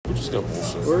just go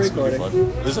bullshit. We're It's gonna be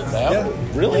recording. fun. Is it now? Yeah.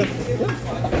 Really? Yeah.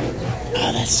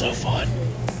 Oh, that's so fun.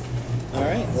 All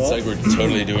right. It's Well, like we're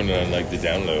totally doing it on like the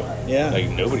down low. yeah. Like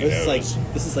nobody this knows.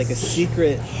 This is like a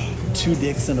secret 2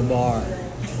 dicks in a bar.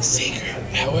 Secret.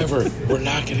 However, we're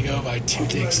not gonna go by 2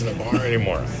 dicks in a bar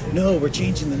anymore. No, we're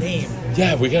changing the name,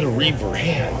 Yeah, we gotta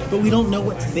rebrand. but we don't know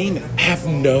what to name it. Have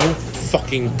no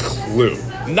fucking clue.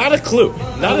 Not a clue.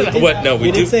 Not we a, did- what? No,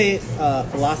 we do. did say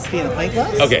philosophy in a pint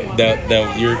glass. Okay,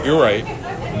 now you're right.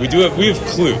 We have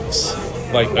clues.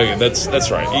 Like, okay, that's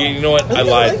right. You know what? I I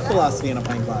lied. like philosophy in a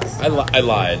pint glass. I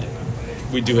lied.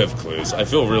 We do have clues. I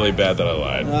feel really bad that I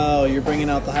lied. Oh, you're bringing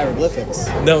out the hieroglyphics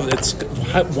No, it's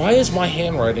why is my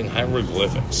handwriting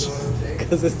hieroglyphics?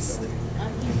 because it's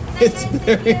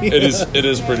very. It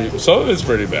is pretty. Some of it's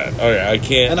pretty bad. Okay, I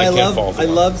can't. And I I can't fault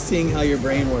love it. seeing how your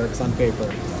brain works on paper.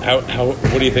 How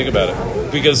what do you think about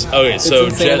it? Because okay, so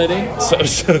insanity.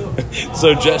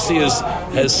 So Jesse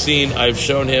has seen. I've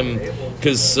shown him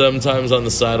because sometimes on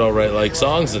the side I'll write like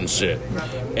songs and shit,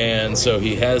 and so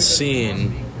he has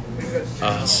seen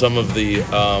some of the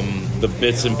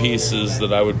bits and pieces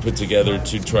that I would put together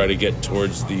to try to get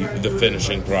towards the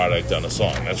finishing product on a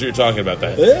song. That's what you're talking about.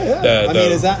 That Yeah. I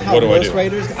mean, is that how what do I most do?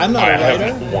 writers? I'm not a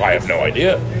writer. I have no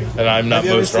idea, and I'm not Have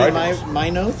you ever most seen writers. my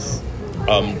notes?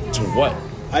 To what?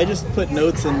 I just put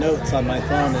notes and notes on my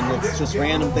phone, and it's just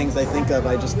random things I think of.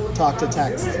 I just talk to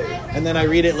text, and then I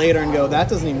read it later and go, "That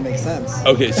doesn't even make sense."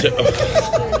 Okay, so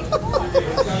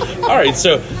all right,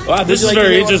 so wow, this you is like to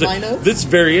very hear one of interesting. my notes? This is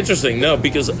very interesting. No,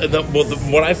 because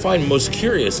what I find most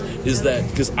curious is that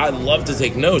because I love to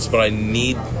take notes, but I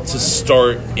need to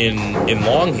start in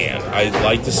longhand. I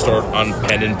like to start on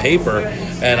pen and paper,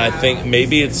 and I think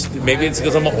maybe it's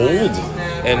because I'm old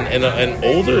and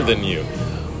older than you.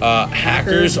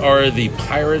 Hackers are the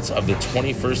pirates of the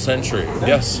 21st century.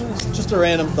 Yes. It's just a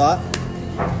random thought.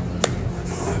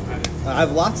 I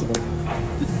have lots of them.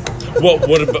 Well,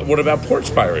 what about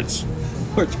porch pirates?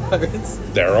 Porch pirates.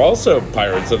 They're also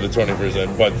pirates of the 21st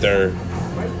century, but they're...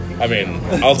 I mean,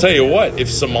 I'll tell you what, if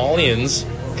Somalians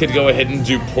could go ahead and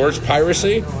do porch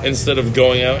piracy instead of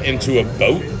going out into a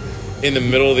boat in the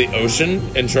middle of the ocean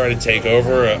and try to take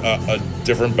over a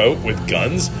different boat with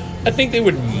guns, I think they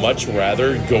would much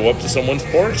rather go up to someone's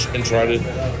porch and try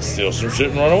to steal some shit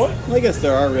and run away. Well, I guess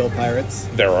there are real pirates.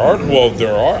 There are.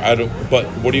 I don't. But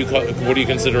what do you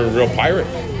consider a real pirate?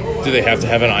 Do they have to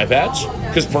have an eye patch?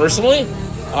 Because personally,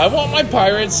 I want my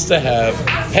pirates to have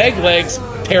peg legs,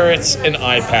 parrots, and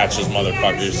eye patches,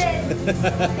 motherfuckers.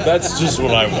 That's just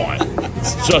what I want.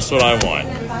 It's just what I want.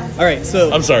 All right,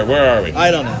 so I'm sorry. Where are we? I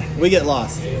don't know. We get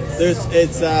lost.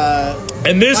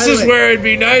 And this By the is way- where it'd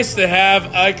be nice to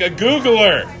have like a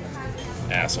Googler.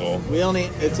 Asshole.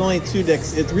 It's only 2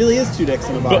 dicks. It really is 2 dicks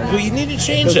in a bar. But we need to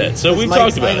change it. So we've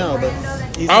Mike's- talked about I know, it.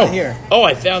 but he's not here. Oh,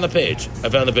 I found the page.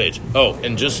 Oh,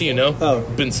 and just so you know, Oh.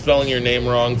 been spelling your name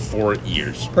wrong for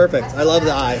years. Perfect. I love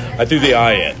the eye. I threw the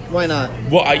I in. Why not?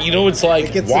 Well, it's like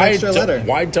It gets an why extra letter.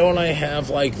 why don't I have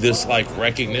like this like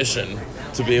recognition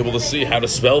to be able to see how to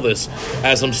spell this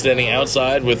as I'm standing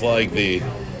outside with like the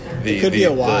could be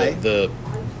a Y.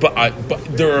 But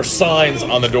there are signs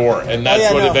on the door, and that's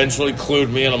yeah, what no. eventually clued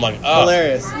me in. I'm like, oh,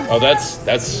 Hilarious. Oh, that's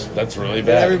really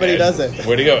bad. everybody Ed. does it.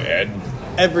 Way to go, Ed.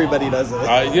 Everybody does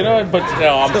it. You know what? But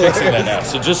no, I'm fixing that now.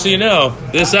 So just so you know,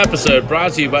 this episode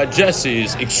brought to you by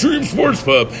Jesse's Extreme Sports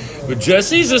Pub. But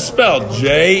Jesse's is spelled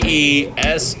JESSE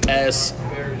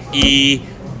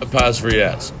apostrophe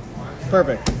S.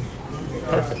 Perfect.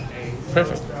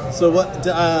 Perfect. So what?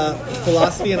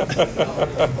 Philosophy and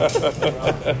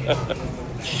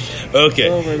Okay.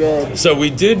 oh my god. So we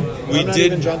did. I'm not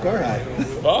even drunk or high.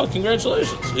 Oh,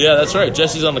 congratulations! Yeah, that's right.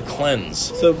 Jesse's on the cleanse.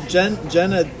 So Jen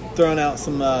had thrown out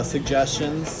some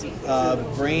suggestions.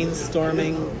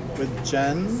 Brainstorming with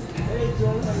Jen,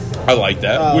 I like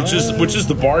that. Which is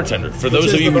the bartender. For those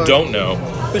is of you the who don't know,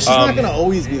 but she's not going to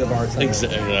always be the bartender.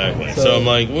 exactly. So I'm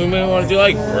like, we may want to do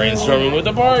like brainstorming with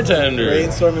the bartender,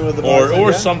 Brainstorming with the bartender,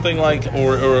 or something like,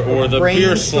 or the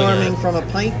beer slinger. Brainstorming from a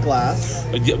pint glass.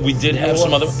 We did have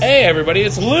some other. Hey, everybody,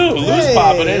 it's Lou. Lou's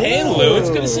popping in. Hey, Lou, it's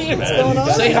good to see you, What's going man.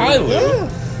 on? Say hi, Lou. Yeah,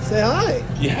 say hi.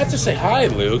 You have to say hi,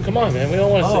 Lou. Come on, man. We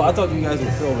don't want to say. I thought you guys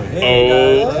were filming.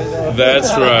 Hey, Oh, that's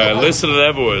right. Listen to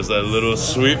that voice, that little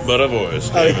sweet butter voice.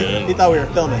 Oh, Came in. he thought we were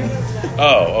filming.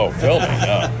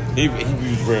 Filming. He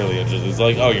was really interested. It's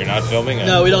like, oh, you're not filming?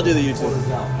 No, we don't do the YouTube.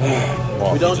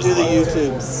 Well, We don't just do the like-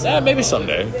 YouTubes. Yeah, maybe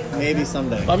someday. Maybe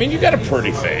someday. I mean, you got a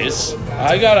pretty face.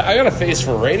 I got a face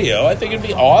for radio. I think it'd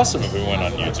be awesome if we went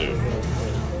on YouTube.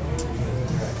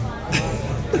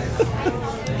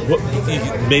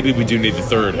 Maybe we do need a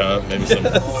third, huh? Maybe some.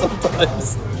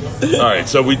 Sometimes. All right,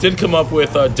 so we did come up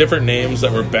with different names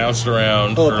that were bounced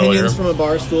around earlier. Opinions from a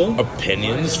bar stool.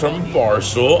 Opinions from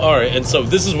Barstool. All right, and so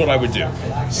this is what I would do.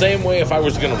 Same way if I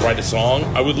was going to write a song,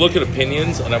 I would look at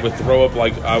opinions and I would throw up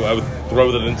I would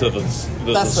throw that into the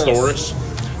thesaurus.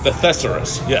 The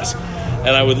thesaurus, yes. And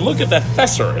I would look at that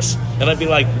thesaurus and I'd be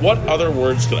like, what other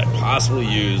words could I possibly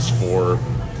use for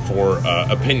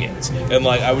opinions? And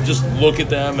like I would just look at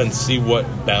them and see what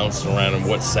bounced around and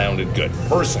what sounded good.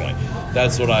 Personally,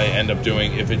 that's what I end up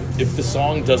doing. If the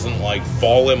song doesn't like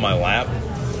fall in my lap,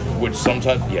 which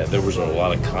sometimes, yeah, there was a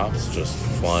lot of cops just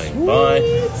flying by.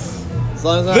 As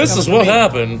long as they're not This is coming what for me.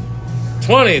 happened.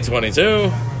 2022,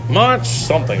 March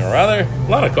something or other. A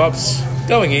lot of cops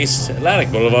going east, Atlantic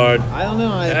Boulevard. I don't know.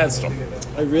 That's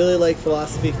I really like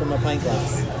philosophy from a pint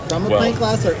glass. From a Well- pint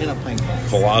glass or in a pint glass?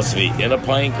 philosophy in a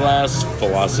pint glass,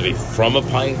 philosophy from a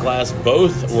pint glass.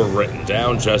 Both were written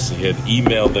down. Jesse had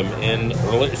emailed them in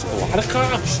earlier. It's a lot of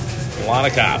cops. A lot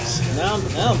of cops. Now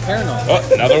I'm paranoid. Oh,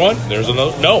 another one? There's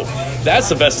another. No, that's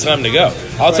the best time to go.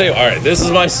 I'll tell you, all right, this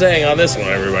is my saying on this one,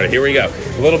 everybody. Here we go.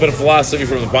 A little bit of philosophy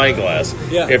from the pint glass.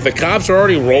 Yeah. If the cops are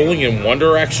already rolling in one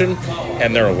direction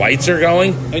and their lights are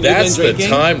going, you've that's been the drinking?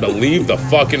 time to leave the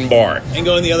fucking bar. And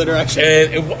go in the other direction.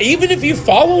 And even if you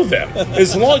follow them,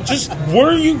 as long just where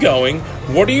are you going?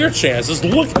 What are your chances?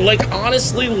 Look, like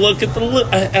honestly, look at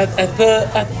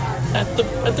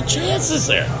the chances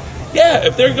there. Yeah,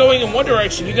 if they're going in one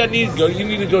direction, you need to go. You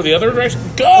need to go the other direction.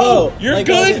 Go. You're like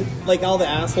good. All the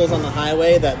assholes on the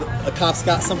highway that the cops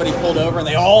got somebody pulled over and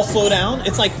they all slow down.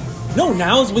 It's like, no,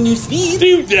 now's when you speed.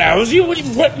 Dude, that was you.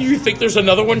 What you think? There's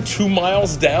another one 2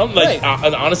 miles down? Like, Right.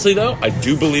 and honestly though, I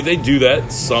do believe they do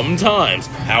that sometimes.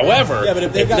 However, Yeah, but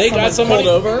if they got somebody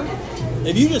pulled over,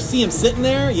 if you just see them sitting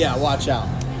there, yeah, watch out.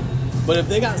 But if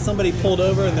they got somebody pulled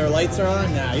over and their lights are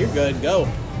on, nah, you're good. Go.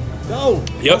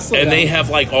 Yep, Hustle and they down. have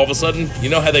like all of a sudden, you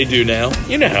know how they do now.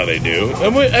 You know how they do.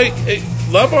 And I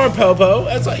love our popo.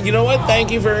 That's like, you know what? Thank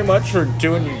you very much for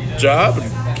doing your job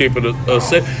and keeping us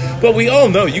safe. But we all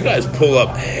know you guys pull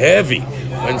up heavy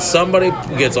when somebody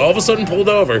gets all of a sudden pulled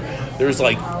over. There's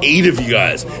like 8 of you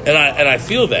guys, and I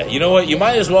feel that. You know what? You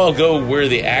might as well go where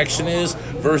the action is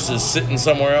versus sitting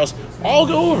somewhere else. I'll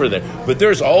go over there. But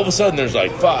there's all of a sudden there's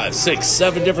like 5, 6,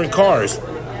 7 different cars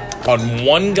on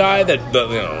one guy that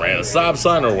ran a stop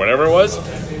sign or whatever it was.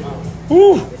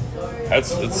 Whew,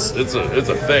 it's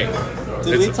a thing.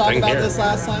 Did we talk about this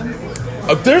last time?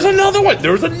 There's another one.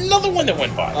 There was another one that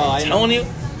went by. Oh, I'm telling you.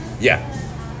 Yeah.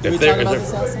 Did we talk about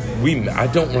this last time? I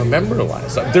don't remember the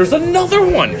last time. There's another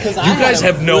one. You 'Cause I guys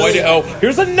had a have no really- idea. Oh,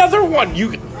 here's another one.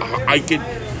 I could.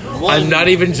 I'm not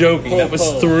even joking. That was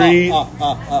 3.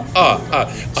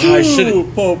 I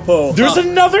should. Po. There's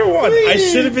another one. I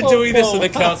Three, should have been doing this in the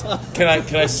counts. Can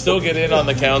I still get in on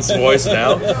the count's voice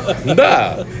now?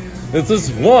 Nah. This is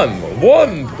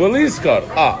one police car.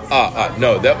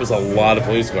 No, that was a lot of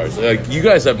police cars. Like, you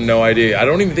guys have no idea. I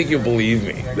don't even think you'll believe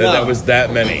me that was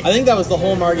that many. I think that was the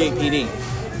whole Margate PD.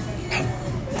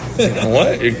 You know what?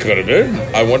 It could have been.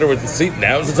 I wonder what the see.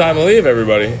 Now's the time to leave,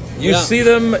 everybody. You Yeah. see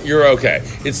them, you're okay.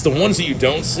 It's the ones that you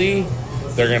don't see,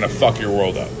 they're gonna fuck your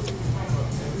world up.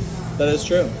 That is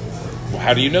true.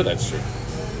 How do you know that's true?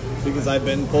 Because I've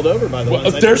been pulled over by the Well,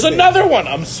 ones I there's didn't see. another one.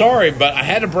 I'm sorry, but I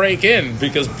had to break in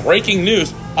because breaking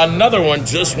news. Another one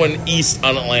just went east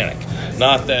on Atlantic.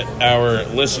 Not that our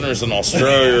listeners in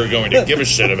Australia are going to give a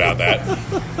shit about that.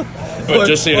 But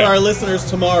just so you or know. our listeners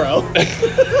tomorrow.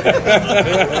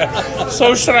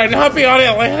 So should I not be on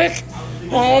Atlantic?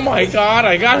 Oh my God!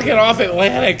 I gotta get off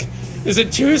Atlantic. Is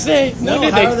it Tuesday? No,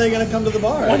 how are they going to come to the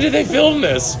bar? When did they film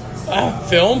this?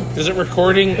 Film? Is it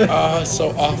recording?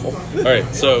 So awful. All right,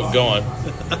 so go on.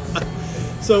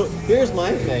 So here's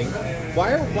my thing: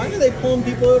 why are they pulling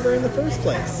people over in the first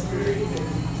place?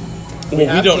 Well, we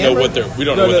have don't know cameras?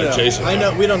 what they're chasing. I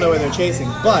know we don't know what they're chasing.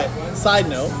 But side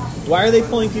note, why are they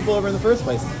pulling people over in the first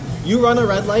place? You run a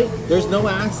red light. There's no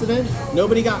accident.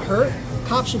 Nobody got hurt.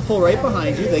 Cops should pull right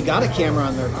behind you. They got a camera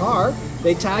on their car.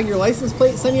 They tag your license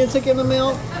plate, send you a ticket in the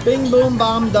mail. Bing, boom,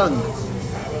 bomb, done.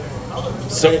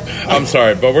 So I'm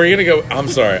sorry, but we're gonna go. I'm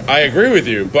sorry. I agree with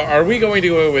you, but are we going to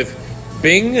go with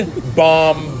Bing,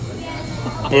 bomb,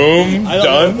 boom, I don't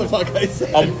done? know what the fuck I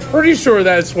said. I'm pretty sure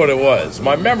that's what it was.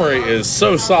 My memory is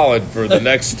so solid for the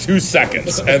next 2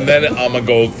 seconds, and then I'm a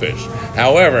goldfish.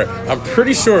 However, I'm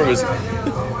pretty sure it was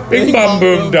Bing, bomb,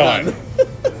 boom, done.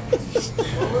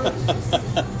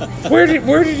 Where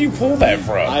did you pull that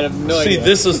from? I have no See, idea.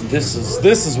 this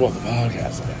is what the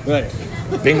podcast is.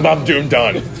 Right. Bing, bomb, doom,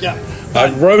 done. Yeah. I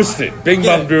roasted. Bing,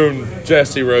 Yeah. bomb, doom,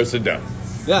 Jesse roasted done.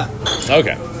 Yeah.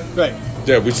 Okay. Right.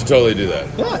 Yeah, we should totally do that.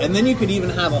 Yeah, and then you could even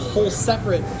have a whole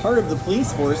separate part of the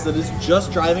police force that is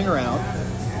just driving around,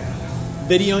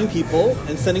 videoing people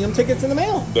and sending them tickets in the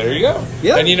mail. There you go.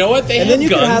 Yeah. And you know what? They And have then you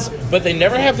could guns, have- but they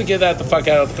never have to get that the fuck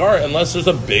out of the car unless there's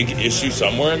a big issue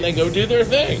somewhere and they go do their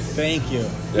thing. Thank you.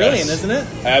 Yes. Brilliant, isn't it?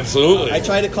 Absolutely. I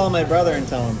tried to call my brother and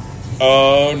tell him.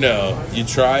 Oh, no. You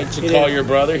tried to He call didn't- your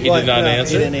brother? He Well, did not no,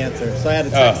 answer? He didn't answer, so I had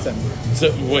to text him.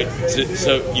 So, wait.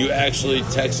 So you actually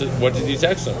texted... What did you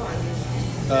text him?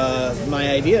 My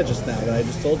idea just now that I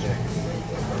just told you.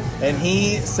 And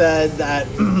he said that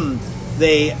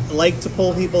they like to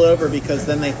pull people over because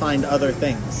then they find other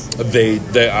things.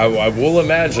 I will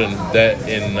imagine that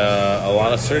in a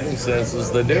lot of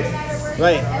circumstances they do.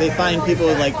 Right. They find people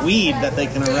with like weed that they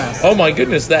can arrest. Oh my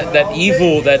goodness, that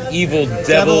evil devil,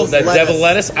 Devil's that devil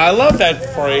lettuce. lettuce. I love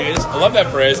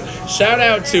that phrase. Shout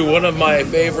out to one of my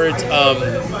favorite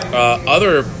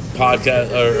other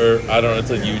podcast or I don't know, it's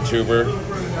a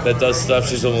YouTuber that does stuff.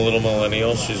 She's a little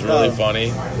millennial. She's really Oh.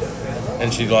 funny,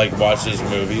 and she like watches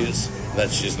movies that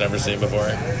she's never seen before.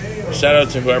 Shout out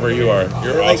to whoever you are.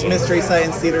 You're Like awesome. Mystery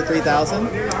Science Theater 3000.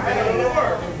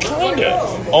 Kind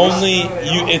of. Only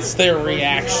you. It's their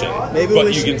reaction, Maybe but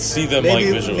we you should, can see them maybe,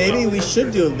 like visually. Maybe we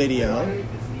should do a video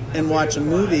and watch a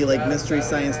movie like Mystery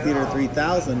Science Theater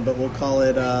 3000, but we'll call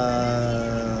it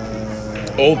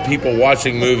Old people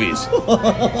watching movies.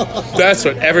 That's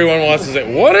what everyone wants to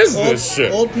say. What is this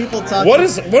shit? Old people talking.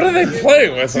 What are they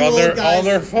playing with Two on old guys.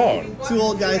 their phone? Two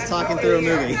old guys talking through a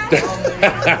movie.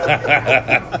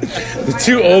 The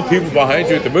two old people behind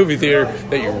you at the movie theater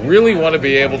that you really want to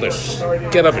be able to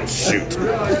get up and shoot.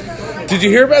 Did you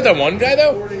hear about that one guy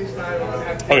though?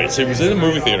 Okay, so he was in the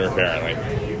movie theater apparently,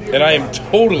 and I am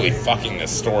totally fucking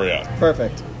this story up.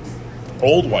 Perfect.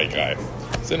 Old white guy.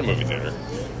 He's in a movie theater.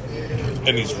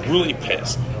 And he's really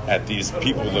pissed at these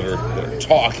people that are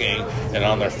talking and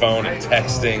on their phone and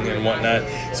texting and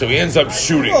whatnot. So he ends up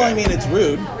shooting Well, them. I mean, it's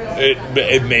rude.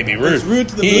 It may be rude. It's rude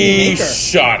to the movie He maker.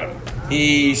 shot him.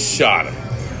 He shot him.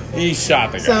 He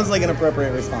shot the guy. Sounds like an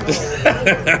appropriate response.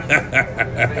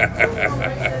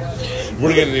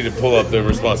 We're going to need to pull up the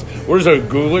response. Where's our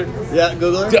Googler? Yeah,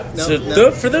 Googler. Yeah,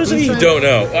 so for those of you who don't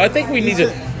know, I think we need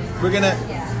to...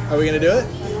 Are we gonna do it?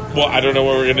 Well, I don't know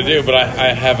what we're gonna do, but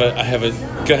I have a.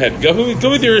 Go ahead, go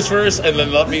with yours first, and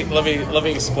then let me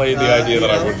explain the idea that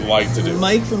I would like to do.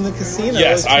 Mike from the casino.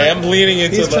 Yes, is I am leaning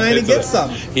into. He's trying to into get this. some.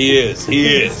 He is.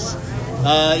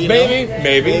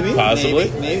 Maybe, possibly.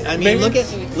 Maybe. I mean, Maybe.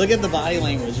 look at the body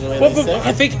language. The way Well, they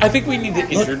but sit. I think we need to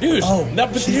introduce. Oh, No,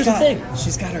 but here's the thing.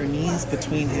 She's got her knees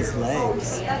between his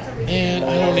legs. And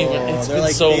I don't even. It's they're been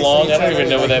like so facing long. each I don't other, even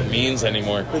know what like- that means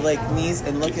anymore. With like knees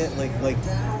and look at like.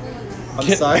 I'm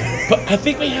sorry. But I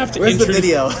think we have to. Where's the introduce-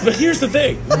 video? But here's the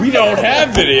thing: we don't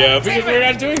have video because we're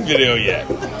not doing video yet.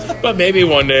 But maybe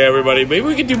one day, everybody, maybe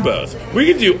we could do both. We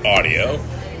could do audio,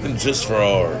 and just for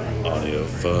our audio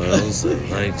files that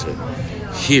like to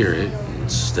hear it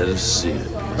instead of see it.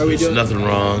 Are we There's doing- nothing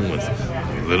wrong with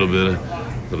a little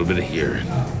bit of hearing.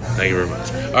 Thank you very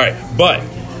much. All right, but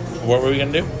what were we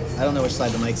gonna do? I don't know which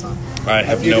side the mic's on. I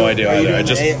have You no doing- idea are you either. I doing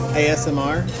just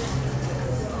ASMR.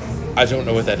 I don't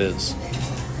know what that is.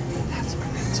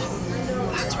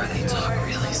 That's where they talk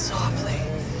really softly,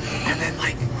 and then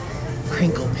like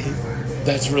crinkle paper.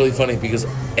 That's really funny because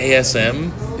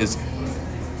ASM is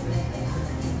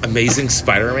Amazing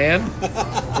Spider-Man.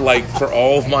 Like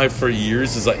for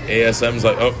years is like ASM's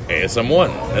like ASM 1.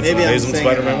 That's Maybe I'm Amazing saying it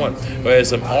Spider-Man wrong. 1. But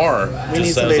ASMR We need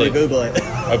just sounds somebody like to Google it.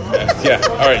 yeah.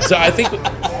 All right. So I think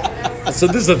so.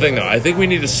 This is the thing though. I think we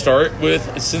need to start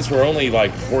with since we're only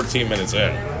like 14 minutes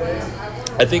in.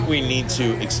 I think we need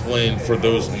to explain for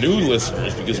those new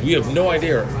listeners because we have no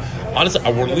idea. Honestly,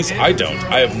 or at least I don't.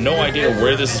 I have no idea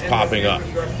where this is popping up,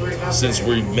 since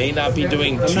we may not be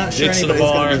doing two not sure dicks in a anybody's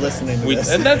gonna bar. be listening to this.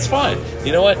 And that's fine.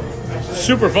 You know what?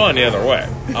 Super fun either way.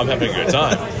 I'm having a good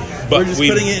time. But We're just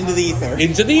putting it into the ether.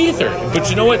 into the ether. But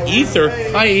you know what? Ether.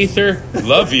 Hi, Ether.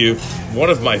 Love you. One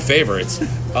of my favorites.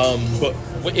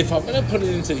 But if I'm going to put it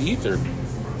into the ether,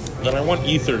 then I want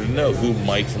Ether to know who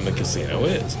Mike from the casino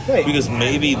is. Right. Because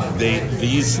maybe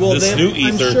this Well, new I'm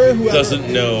Ether sure whoever-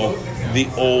 doesn't know the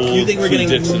old You think we're two getting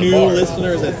dicks in a new bar.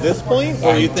 listeners at this point,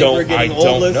 or I you think don't, we're getting I old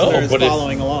don't know, listeners but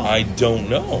following along? I don't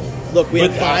know. Look, we had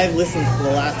But 5 listens to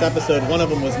the last episode. One of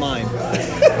them was mine.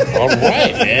 All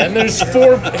right, man. There's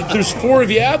four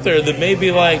of you out there that may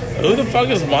be like, who the fuck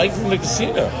is Mike from the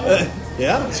casino?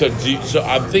 Yeah. So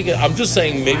I'm just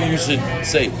saying maybe you should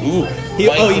say, ooh. You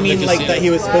Mike from the mean like casino. that he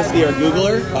was supposed to be our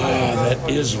Googler? Ah, that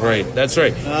is right. That's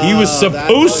right. He was that's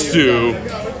supposed how you're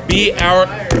to be our?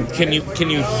 Can you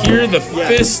hear the Yeah.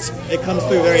 fist? It comes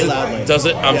through very loudly. Does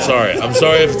it? I'm Yeah. sorry. I'm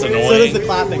sorry if it's annoying. So does the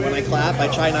clapping. When I clap, I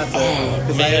try not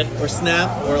to, man. or snap,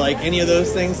 or like any of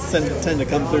those things tend to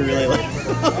come through really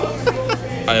loud.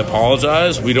 I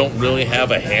apologize. We don't really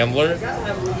have a handler.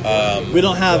 We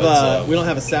don't have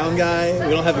a sound guy.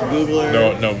 We don't have a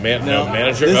Googler. No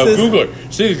manager. This Oh, is- Googler.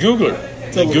 See, the Googler.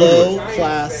 It's a The Googler. low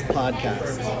class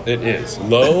podcast. It is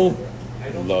low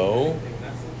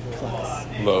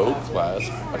Class. class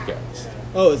podcast.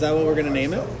 Oh, is that what we're gonna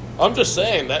name it? I'm just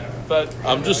saying that.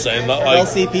 I'm just saying that. Like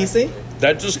LCPC.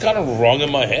 that just kind of rung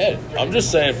in my head. I'm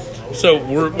just saying. So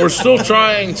we're still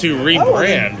trying to Oh,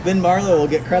 rebrand. Ben Marlowe will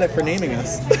get credit for naming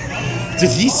us. Did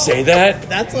he say that?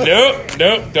 That's what.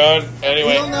 Nope, done.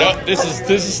 Anyway, You don't know? no, this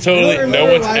is totally. You don't No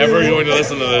remember one's why we ever were- going to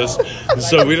listen to this,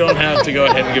 so we don't have to go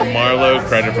ahead and give Marlo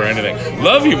credit for anything.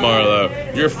 Love you, Marlo.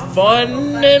 You're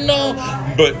fun and all,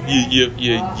 but you.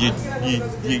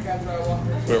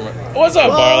 Where am I? What's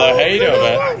up, Marlo? How you doing,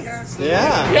 man?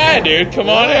 Yeah. Yeah, dude, come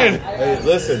on in. Hey,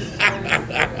 listen.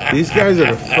 These guys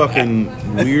are the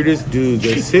fucking weirdest dudes.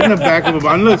 They sit in the back of a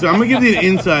bar. And listen, I'm gonna give you the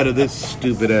inside of this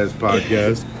stupid ass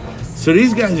podcast. So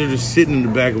these guys are just sitting in the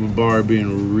back of a bar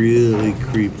being really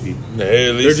creepy. Hey,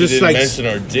 at least They're you just didn't like- mention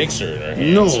our dicks are in our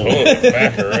hands. No. Oh,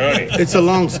 macaroni. It's a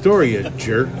long story, you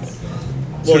jerk.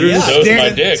 Well, they're yeah. just So's my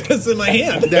staring- dick. It's 'cause in my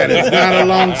hand. That is not a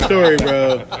long story,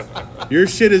 bro. Your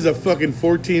shit is a fucking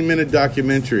 14-minute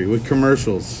documentary with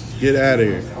commercials. Get out of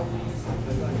here.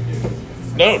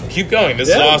 No, keep going. This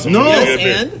is Yeah. awesome. No. We're gonna Yes, get a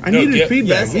beer. and? I No, needed get-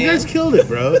 feedback. yes, You guys and? killed it,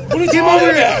 bro. What are you talking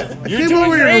about? You're came doing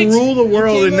over here great. to rule the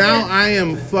world, came and over- now I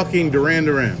am fucking Duran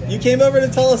Duran. You came over to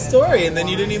tell a story and then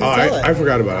you didn't even Oh, tell it. I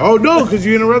forgot about it. Oh, no, because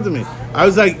you interrupted me. I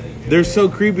was like, they're so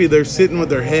creepy. They're sitting with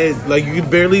their head. Like, you could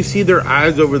barely see their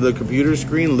eyes over the computer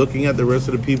screen looking at the rest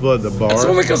of the people at the bar. It's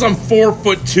only because I'm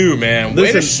 4'2", man. Way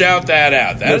to Listen. shout that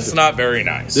out. That's Listen. not very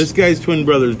nice. This guy's twin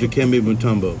brothers, Dikembe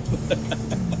Mutombo.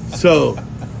 So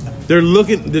they're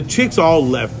looking. The chicks all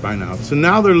left by now. So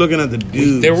now they're looking at the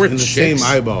dudes There were in the chicks? same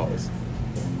eyeballs.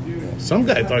 Some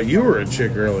guy thought you were a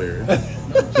chick earlier.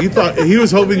 He thought he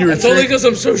was hoping you were. it's only because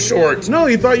I'm so short. No,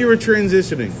 he thought you were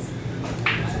transitioning.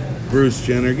 Bruce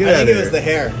Jenner, get I out think of it was here. the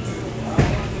hair.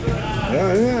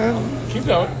 Yeah. Keep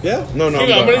going. Yeah. No, Keep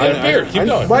going. I'm gonna get a beer. Keep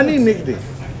going. Why need nicotine?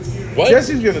 What?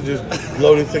 Jesse's gonna just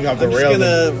blow this thing off the I'm just rails.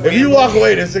 gonna- If you walk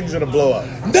away, this thing's gonna blow up.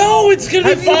 No, it's gonna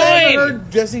Have be you ever fine.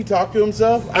 heard Jesse talk to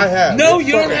himself? I have. No, It's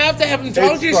you don't fucking- have to have him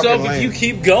talk it's to yourself fucking if lame. you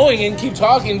keep going and keep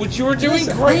talking, which you were doing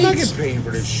Listen, great. I'm not getting paid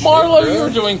for this shit, Marlo, bro. you were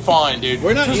doing fine, dude.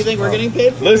 We're not. You think we're getting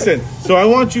paid for it? Listen, so I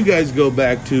want you guys to go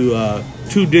back to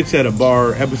Two Dicks at a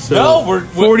Bar episode No, we're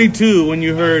 42 when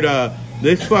you heard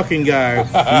this fucking guy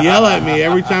yell at me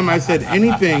every time I said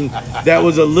anything that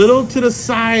was a little to the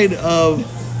side of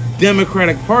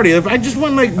Democratic Party. If I just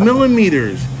went like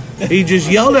millimeters, he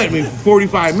just yelled at me for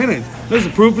 45 minutes.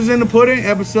 Listen, proof is in the pudding,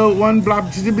 episode 1, blah,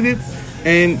 blah, blah, blah,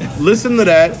 and listen to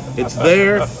that. It's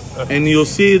there, and you'll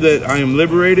see that I am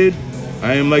liberated.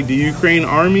 I am like the Ukraine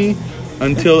army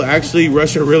until actually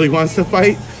Russia really wants to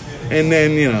fight. And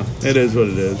then, you know, it is what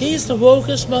it is. He's the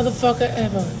wokest motherfucker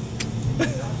ever.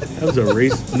 That was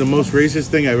the most racist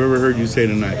thing I've ever heard you say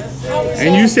tonight.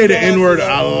 And you say the N-word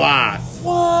a lot.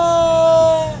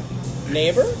 What?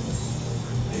 Neighbor?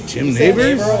 Jim Say Neighbors?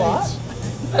 neighbor a lot?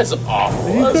 That's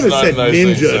awful. You That's could have not said a nice thing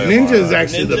to ninja. say, Ninja Marlo. is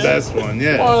actually the Ninja? best one,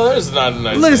 yeah. Well, that's not a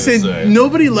nice thing to say. Listen,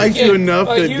 nobody likes you enough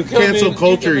like, to you come cancel in-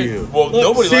 culture come in- you. Well,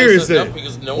 nobody seriously. likes us enough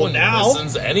because no one now-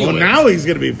 listens anyway. Well, now he's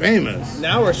going to be famous.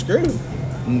 Now we're screwed.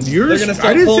 You're, They're gonna I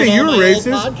start didn't pulling say all you're my old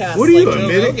racist. podcasts What are you like Joe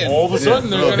admitting? Rogan. all of a sudden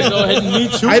they're going to go ahead and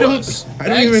Me Too I don't- us. I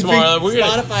don't Thanks, even think- Marla. We're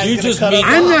gonna, Spotify's you gonna just cut Me us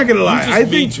I'm not going to lie. You just I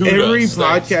think Me Too'd every us.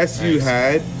 podcast Thanks. you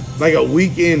had, like a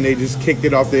week in, they just kicked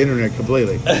it off the internet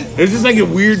completely. It's just like a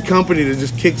weird company that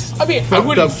just kicks I mean, I fucked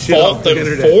wouldn't up shit off fault the them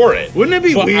internet. for it. Wouldn't it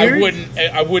be but weird?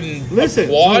 I wouldn't Listen,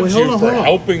 applaud wait, you for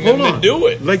helping them to do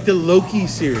it. Like the Loki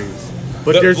series.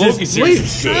 But The there's Loki this. series Wait,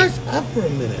 is good. shut up for a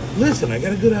minute. Listen, I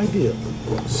got a good idea.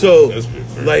 So, That's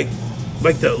fair. like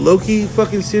the Loki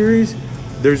fucking series,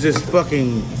 there's this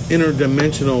fucking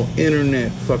interdimensional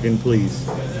internet fucking police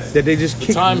that they just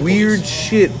kick time weird police.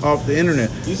 shit off the internet.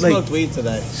 You Like, smoked weed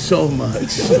today. so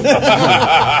much.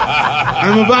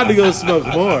 I'm about to go smoke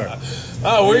more.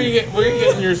 Oh, where are you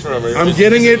getting yours from? I'm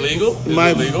getting is it. legal? Is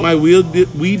My it legal? my weed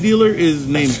dealer is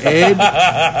named Ed.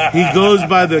 He goes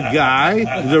by the guy.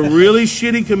 He's a really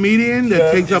shitty comedian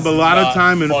that takes up a lot of not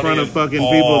time in funny front of at fucking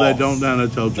all. people that don't know how to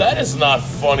tell jokes. That is not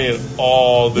funny at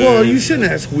all, dude. Well, you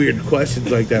shouldn't ask weird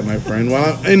questions like that, my friend.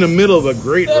 While I'm in the middle of a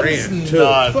great That is rant, too.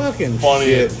 not Fucking funny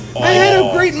shit. at I had a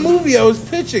all. great movie I was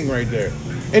pitching right there,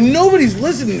 and nobody's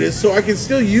listening to this, so I can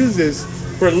still use this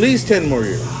for at least 10 more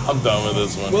years. I'm done with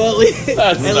this one. Well, at least,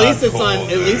 That's at not least it's cool, on. At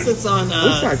dude. least it's on.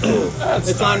 That's not cool. That's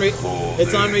It's not on. cool,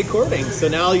 It's dude. on recording. So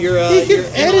now you're. He can you're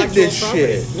edit intellectual this property.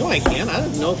 shit. No, I can't. I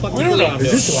don't know fucking We don't clue what know I'm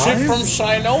doing. this shit live? from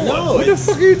Shinola. No, What the it's,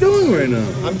 fuck are you doing right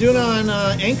now? I'm doing it on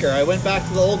Anchor. I went back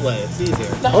to the old way. It's easier.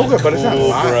 Okay, but it's not Cool,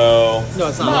 live. bro. No,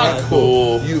 it's not Not live.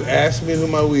 cool. You asked me who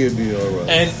my weed dealer was.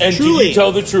 And did Truly. you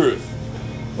tell the truth?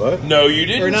 What? No, you Or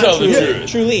didn't not tell the truly. truth.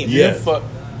 Truly. Yeah.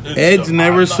 Ed's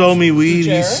never sold me weed. He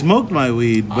Jared? smoked my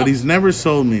weed, but he's never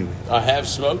sold me. I have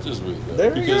smoked his weed though,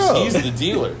 There you because go. he's the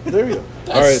dealer. There you go.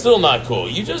 That's All right. still not cool.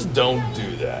 You just don't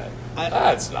do that.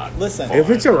 That's not. Listen. fun. If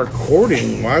it's a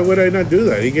recording, why would I not do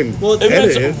that? He can Well, it's- If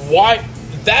edit it's it. why,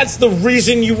 that's the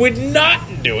reason you would not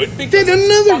do it. Because Then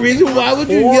another reason, why would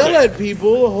you recording. yell at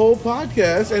people a whole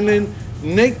podcast and then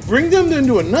bring them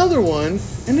into another one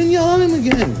and then yell at them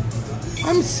again?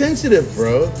 I'm sensitive,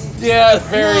 bro. Yeah,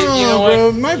 very. No, you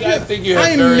know bro. what? I think you have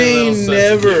I very may little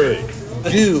never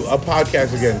sensitivity. do a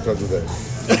podcast again because of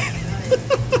that.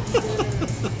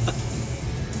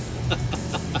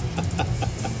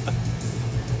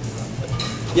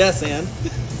 Yes, Ann.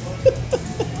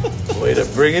 Way to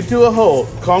bring it to a halt.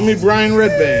 Call me Brian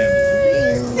Redband.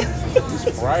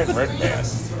 Brian Redman.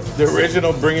 The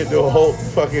original Bring It to a Halt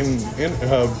fucking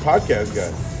podcast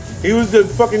guy. He was the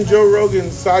fucking Joe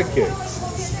Rogan's sidekick.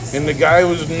 And the guy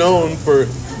was known for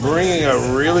bringing a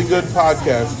really good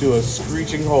podcast to a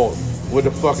screeching halt with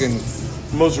the fucking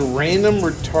most random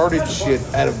retarded shit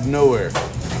out of nowhere.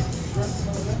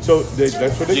 So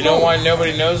that's what they You know call why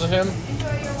nobody knows of him?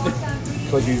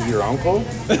 Because he's your uncle?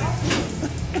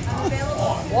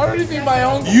 Why would he be my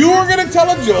uncle? You were going to tell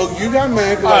a joke. You got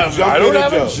mad because I jumped I in don't a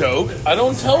have joke. a joke. I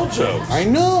don't tell jokes. I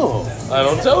know. I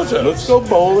don't tell jokes. Let's go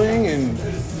bowling and,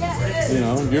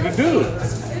 you're the dude.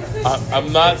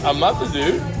 I'm not the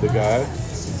dude. The guy.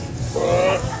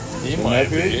 He might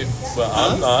be, but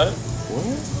I'm not.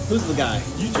 Who's the guy?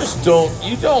 You just don't.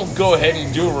 You don't go ahead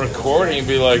and do a recording and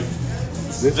be like,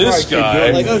 This This keep guy-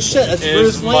 doing Like, it. oh shit, that's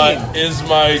 "Is Bruce Wayne.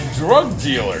 my drug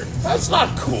dealer?" That's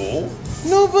not cool.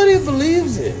 Nobody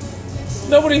believes it.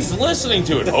 Nobody's listening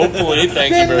to it. Hopefully, thank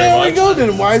you Then very there much. we go.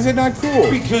 Then why is it not cool?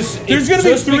 Because There's gonna be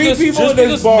just 3 because- people just at this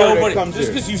because bar that nobody- comes Just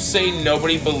here. because you say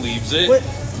nobody believes it. What?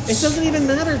 It doesn't even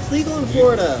matter. It's legal in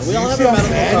Florida. We all You have see our how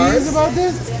medical mad he is cards. about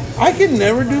this? I can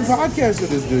never do podcasts with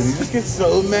this dude. He just gets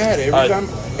so mad every time.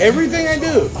 Everything I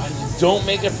do. Don't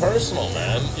make it personal,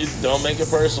 man. You don't make it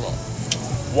personal.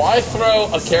 Why throw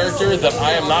a character that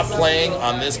I am not playing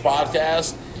on this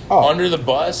podcast under the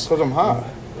bus? Because I'm hot.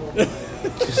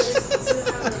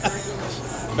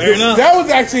 Fair enough. That was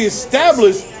actually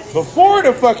established before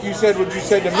the fuck you said what you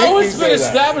said to make Oh, me it's say been that.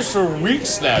 established for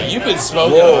weeks now. You've been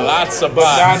smoking Whoa, lots of but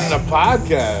pot. not in a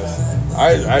podcast.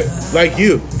 I like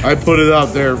you. I put it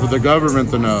out there for the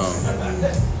government to know.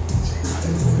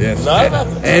 Yes. Not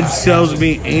about the- Ed sells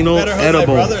me anal Better hope my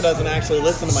edibles. brother doesn't actually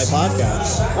listen to my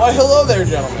podcast. Why, hello there,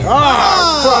 gentlemen.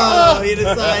 Oh, he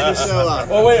decided to show up.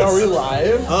 Oh, wait, are we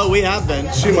live? Oh, we have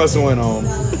been. She must have went home.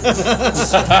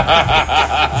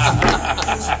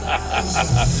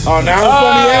 Oh, now I'm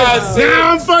funny, Ed. see?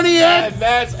 Now I'm funny,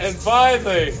 Ed. And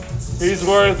finally, he's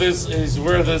worth his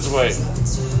weight.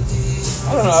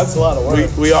 I don't know, that's a lot of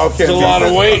work. We all can't It's a be lot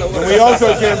of weight. And we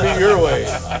also can't be your weight.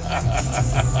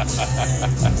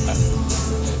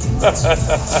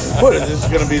 What is this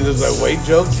going to be? This like weight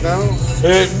jokes now?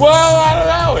 Well, I don't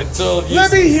know until you.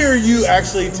 Let me hear you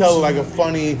actually tell like a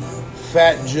funny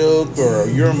fat joke or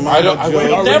your mama don't- I joke.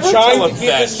 would Are we never trying tell to a keep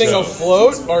fat this thing joke.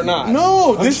 afloat or not?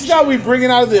 No, this is how we bring it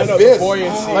out of the know, abyss. the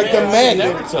buoyancy. Like the Yeah, men.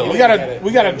 never tell We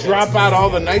it. gotta drop out all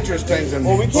the nitrous tanks and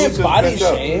Well, we can't boost this body bitch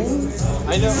up. shame.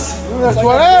 I know. That's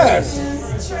what I asked.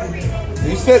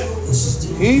 He said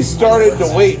he started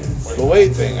the weight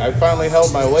thing. I finally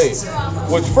held my weight.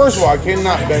 Which, first of all, I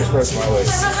cannot bench press my weight.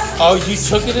 Oh, you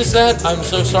took it as that? I'm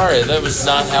so sorry. That was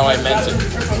not how I meant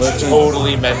it.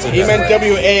 Totally meant it. He that meant way.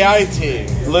 W-A-I-T.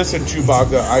 Listen,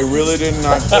 Chewbacca, I really did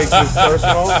not take this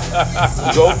personal.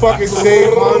 Go fucking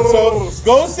save Han Solo.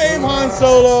 Go save Han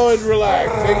Solo and relax.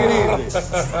 Take it easy.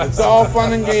 It's all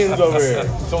fun and games over here.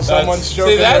 Until someone's See,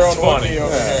 stroking their that's own funny. Wookiee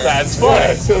over there. That's Yeah,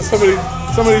 funny. so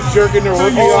somebody's jerking their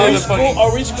Wookiee you Are say we, off. the funny-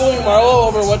 are we schooling Marlo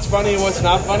over what's funny and what's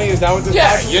not funny? Is that what this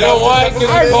Yeah, you know what? Because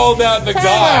I- he called out the Time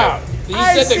guy. out. He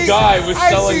said the guy was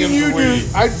selling him weed.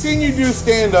 I've seen you do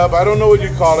stand up. I don't know what you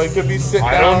call it. It could be sit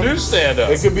I down. don't do stand up.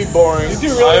 It could be boring. Did you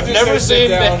really I've just never say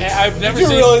seen. sit down? I've never Did you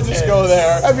seen. really just go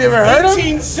there? Have you ever heard him?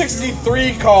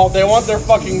 1863 called. They want their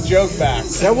fucking joke back.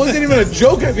 That wasn't even a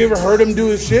joke. Have you ever heard him do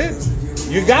his shit?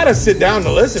 You gotta sit down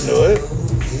to listen to it.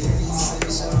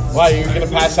 Why, you're going to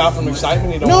pass out from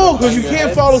excitement? You don't No, want to because you bang your can't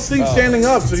head? fall asleep standing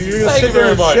up, so you're gonna Thank sit you there very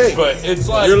and much, shake. but it's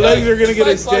like Your legs are gonna get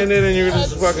it's like- extended, and you're gonna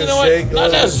just fucking you know what? shake.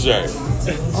 Not necessary.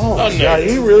 Oh, Not yeah,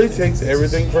 necessary. he really takes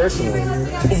everything personally.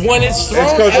 When it's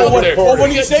thrown 'cause out we're there, recording.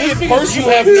 When you say just it because you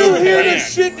personally, have Do you no hear the brand.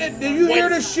 shit? Do you hear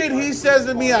the shit he says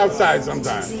to me outside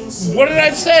sometimes? What did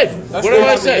I say? What have not I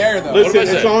on the said? air, though. What have Listen, I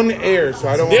it's said? on the air, so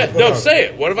I don't want Yeah, to put no, out. say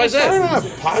it. What have I I said? don't have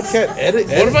podcast edit.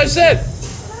 What have I said?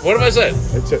 What have I said?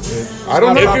 I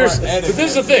don't If know. you're, but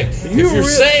this is the thing. If You you're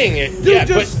really- saying it, Dude, yeah,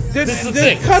 just, but this is the just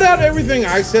thing. cut out everything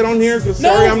I said on here. Because No.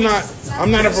 sorry, I'm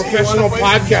not a professional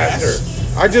podcaster.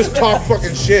 I just talk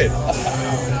fucking shit.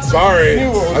 Sorry,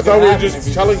 I thought we were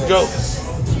just telling jokes.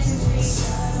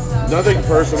 Nothing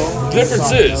personal. The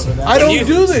difference is, I when don't you-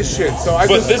 do this shit, so I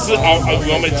But just. this is. You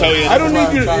want me to tell you? I don't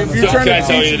need you. If you're So trying can I to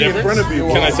tell you teach the me in front difference? of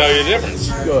you, Can I tell you the difference?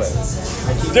 Go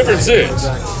ahead. Difference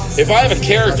is, if I have a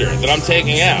character that I'm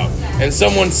taking out, and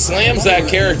someone slams that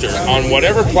character on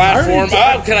whatever platform,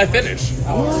 can I finish?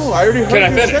 Oh, I already heard Can I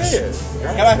you finish? say it.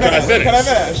 Can I finish? Can I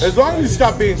finish? As long as you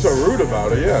stop being so rude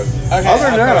about it, yeah. Okay, Other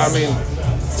than that, I I mean,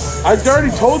 I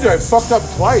already told you I fucked up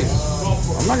twice.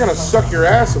 I'm not gonna suck your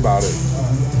ass about it.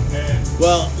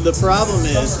 Well, the problem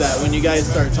is that when you guys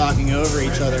start talking over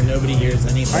each other, nobody hears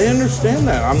anything. I understand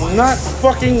that. I'm not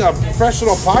fucking a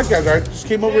professional podcaster. I just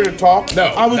came over to talk. No,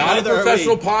 I was not a neither are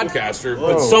professional we. podcaster,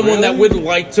 but Oh, someone that really? would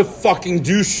like to fucking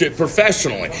do shit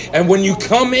professionally. And when you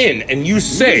come in and you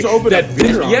say just opened that, a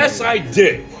beer on yes, me. I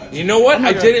did. You know what? Oh my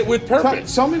I God. did it with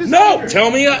purpose. Tell me this No, later.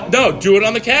 tell me. No, do it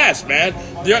on the cast, man.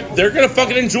 They're gonna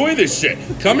fucking enjoy this shit.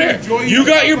 Come here. enjoy You you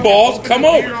got your fucking balls. opening Come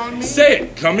a beer on over. me? Say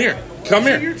it. Come here. Come So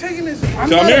here. you're taking this. I'm Come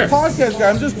not here. a podcast guy.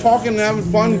 I'm just talking and having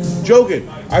fun, joking.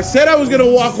 I said I was gonna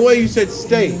walk away. You said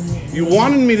stay. You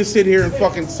wanted me to sit here and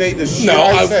fucking say the shit No,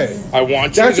 I say. I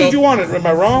want you That's to go. what you wanted. Am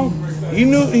I wrong? He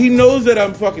knows that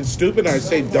I'm fucking stupid and I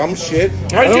say dumb shit.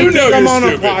 I don't do think know I'm you're on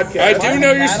stupid. a podcast. I do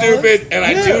know you're stupid, and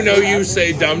I do Yeah. know you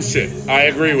say dumb shit. I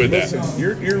agree with that. Listen,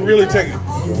 you're really taking.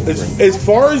 As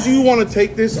far as you want to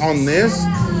take this on this.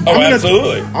 Oh,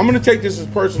 absolutely. I'm gonna take this as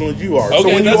personal as you are. So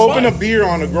Okay, when you that's open fine. a beer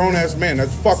on a grown ass man,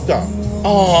 that's fucked up.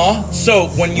 Aw. So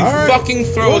when you All right. fucking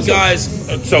throw a Listen.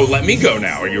 guy's. So let me go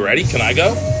now. Are you ready? Can I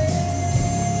go?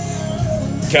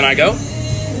 Can I go?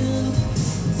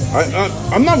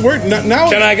 I'm not worried now.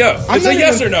 Can I go? I'm It's a not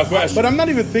yes even- or no question. But I'm not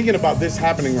even thinking about this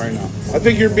happening right now. I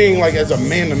think you're being like, as a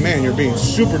man to man, you're being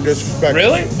super disrespectful.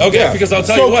 Really? Okay, because I'll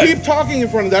tell so you what. keep talking in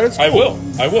front of that. It's cool. I will.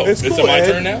 I will. It's Is cool. it my Ed.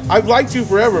 turn now? I've liked you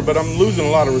forever, but I'm losing a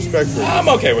lot of respect for you. I'm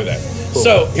okay with that.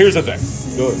 So here's the thing.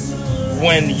 Good.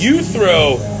 When you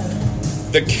throw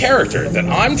the character that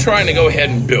I'm trying to go ahead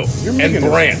and build You're and making this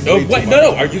brand. way Oh, too wait, much.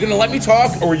 no. Are you going to let me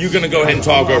talk, or are you going to go ahead and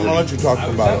talk I'm over gonna me? let you talk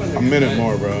for about a minute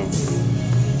more, bro.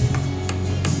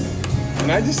 Can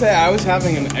I just say I was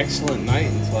having an excellent night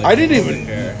until I didn't came over even.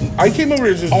 here. I came over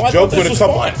to just Oh, I joke thought with this a was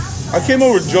couple. fun. I came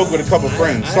over to joke with a couple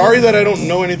friends. Sorry that I don't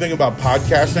know anything about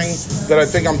podcasting. That I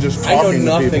think I'm just I know talking to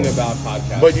nothing people. about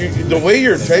podcasts. But the way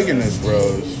you're taking this, bro,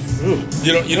 is.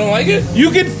 You don't like it? You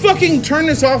could fucking turn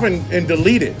this off and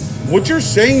delete it. What you're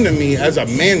saying to me as a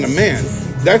man to man,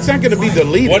 that's not going to be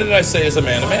deleted. What did I say as a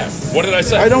man to man? What did I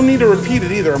say? I don't need to repeat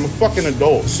it either. I'm a fucking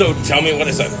adult. So tell me what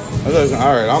I said. Listen,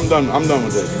 all right, I'm done. I'm done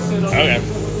with this. Okay.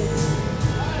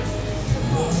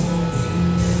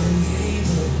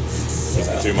 Was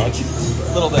that too much?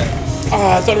 a little bit.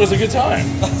 Ah, I thought it was a good time.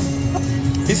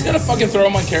 He's gonna fucking throw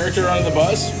my character under the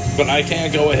bus, but I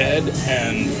can't go ahead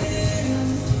and.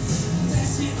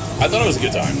 I thought it was a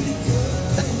good time.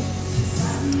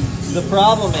 The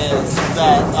problem is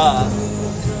that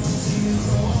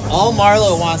all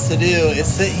Marlo wants to do is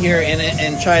sit here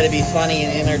and try to be funny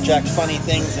and interject funny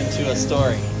things into a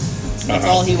story. That's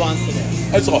all he wants to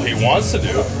do. That's all he wants to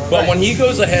do. But when he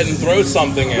goes ahead and throws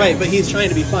something in, Right, but he's trying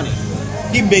to be funny.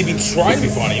 he may be trying to be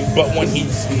funny, but when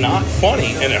he's not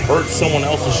funny and it hurts someone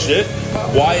else's shit,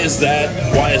 why is that?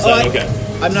 Why is that okay?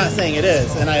 I'm not saying it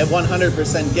is, and I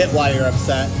 100% get why you're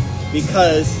upset,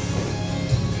 because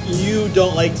you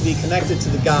don't like to be connected to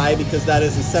the guy because that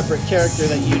is a separate character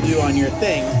that you do on your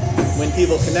thing. When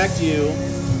people connect you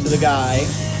to the guy,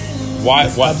 Why?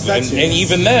 What? upsets And, you. and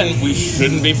even then, we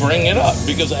shouldn't be bringing it up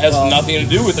because it has Well- nothing to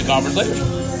do with the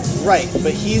conversation. right,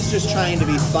 but he's just trying to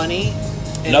be funny.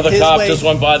 And Another his cop way- just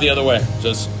went by the other way,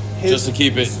 just His- to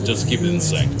keep it in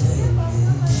sync.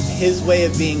 His way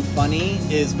of being funny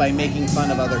is by making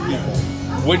fun of other people.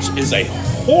 Which is a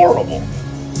horrible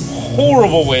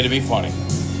way to be funny.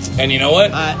 And you know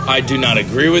what? I do not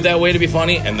agree with that way to be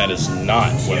funny, and that is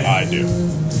not what I do.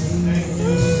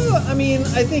 I mean,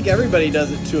 I think everybody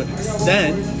does it to an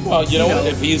extent. Well, you know You what? know.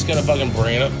 If he's gonna fucking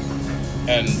bring it up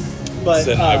and But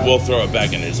then I will throw it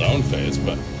back in his own face.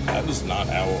 But that is not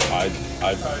how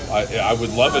I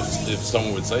would love it if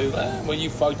someone would say, well, you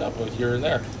fucked up here and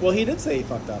there. Well, he did say he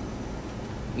fucked up.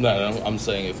 No, I'm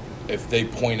saying if they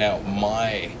point out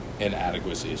my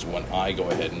inadequacies when I go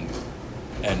ahead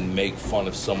and make fun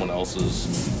of someone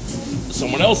else's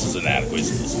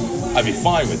inadequacies, I'd be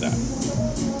fine with that.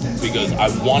 Because I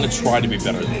want to try to be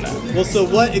better than that. Well, so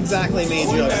what exactly made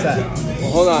you upset?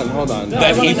 Well, hold on.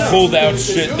 That he pulled out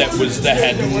shit that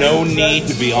had no need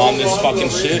to be on this fucking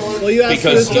shit. Well, you asked who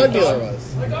his drug dealer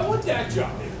was. Like, I want that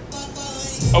job.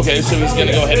 Okay, so he's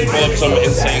gonna go ahead and pull up some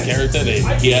insane character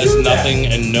that he has nothing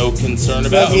and no concern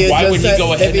about. If he had Why just would said- he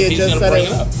go ahead if he's gonna bring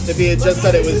it up? If he had just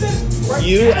said it was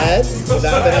you, Ed, would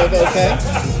that have been okay?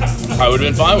 I would have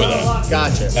been fine with that.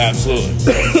 Gotcha.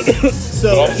 Absolutely.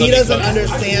 So he doesn't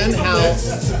understand how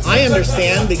I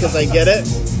understand because I get it.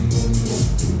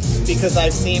 Because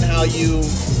I've seen how you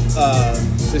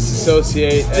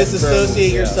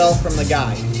Disassociate yourself from the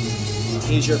guy.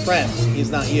 He's your friend. He's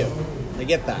not you. I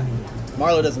get that.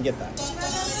 Marlo doesn't get that.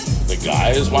 The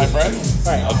guy is my friend.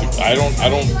 Right. I don't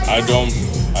know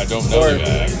the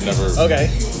guy. I've never. Okay.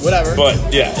 Whatever. But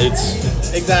yeah,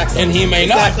 it's exactly. and he may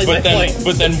exactly not. my point.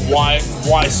 But then why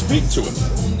speak to him?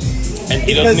 And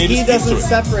he Because doesn't need he to speak doesn't to him.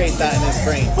 separate that in his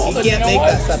brain. Well, He then can't you know make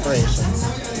what? that separation.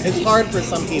 It's hard for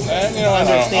some people to I'm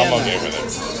understand okay that. with it.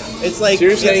 It's like So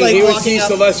you're it's saying like he would walking see up.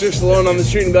 Sylvester Stallone on the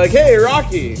street and be like, "Hey,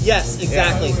 Rocky." Yes,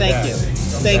 exactly. Thank you.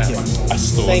 Thank you. I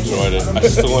still Thank you. enjoyed it. I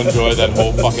still enjoyed that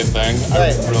whole fucking thing.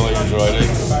 Right. I really enjoyed it.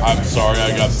 I'm sorry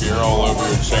I got beer all over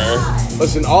your chair,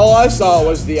 Listen, all I saw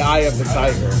was the eye of the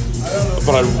tiger.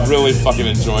 but I really fucking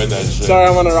enjoyed that shit. Sorry,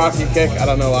 I'm on a Rocky kick. I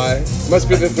don't know why. Must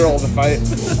be the thrill of the fight.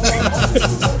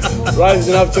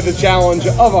 Rising up to the challenge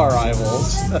of our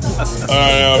rivals.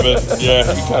 I know, but yeah,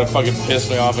 you kind of fucking pissed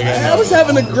me off again. I was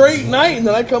having a great night, and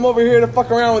then I come over here to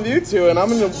fuck around with you two, and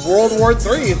I'm in World War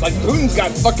III. It's like Putin's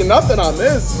got fucking nothing on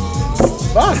this.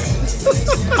 Fuck.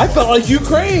 I felt like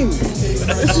Ukraine.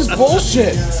 This is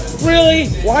bullshit. Really?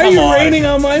 Why are Come you on. raining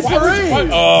on my Why was- parade? why-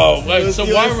 oh, wait, Was so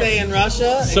USA why? in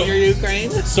Russia So- and you're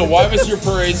Ukraine? So why was your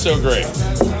parade so great?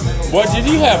 What did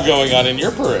you have going on in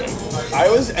your parade? I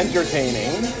was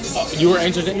entertaining. You were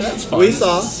entertaining. That's fine. We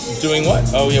saw. Doing what?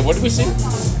 Oh yeah, what did we see?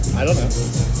 I don't know.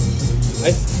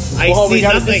 I Well, we see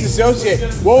gotta nothing.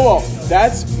 disassociate. Whoa,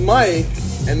 that's Mike,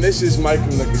 and this is Mike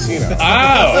from the casino.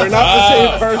 Oh, They're not the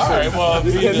same person. All right, well,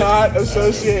 You cannot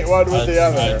associate one with the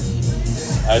other.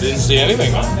 I didn't see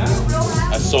anything.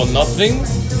 I saw nothing.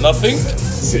 Nothing.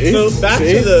 See? So back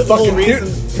See? to the whole fucking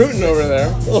reason- Putin over there.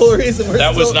 The whole reason we're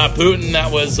That was still- not Putin.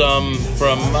 That was from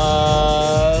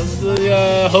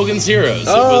the Hogan's Heroes. It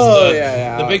Oh, was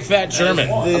yeah. the big fat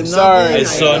German. I'm sorry. I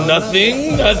saw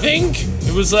nothing. Nothing.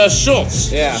 It was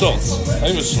Schultz. Yeah. Schultz. I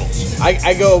think it was Schultz.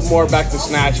 I go more back to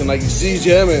Snatch and like Z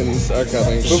Germans are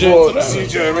coming. Before Z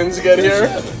Germans get here.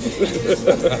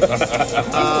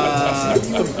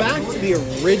 So back to the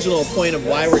original point of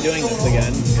why we're doing this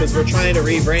again, because we're trying to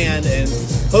rebrand and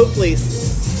hopefully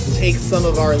take some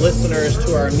of our listeners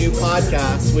to our new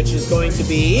podcast, which is going to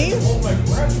be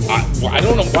I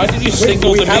don't know. Why did you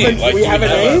signal we to have me? a- Like, we do have a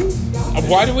name?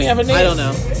 Why do we have a name? I don't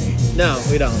know. No,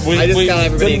 we don't. We- I just we- got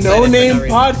everybody The excited No for Name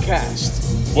reason.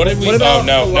 Podcast. What did we? What about oh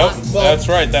no, the no. la- well, That's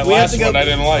right. That we have last to go- one I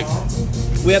didn't like.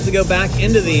 We have to go back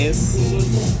into these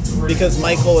because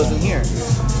Michael isn't here.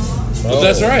 But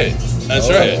that's right. That's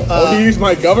right. Oh, he used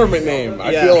my government name.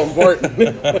 I yeah. feel important.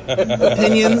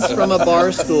 Opinions from a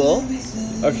bar stool,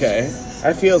 Okay.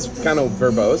 I feel kind of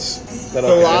verbose. But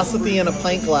okay. philosophy in a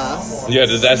pint glass, Yeah.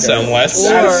 Does that sound less?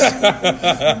 or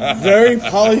Very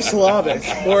polysyllabic.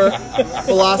 or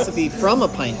philosophy from a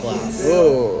pint glass,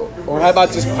 Whoa. Or how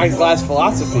about just pint glass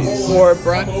philosophies? or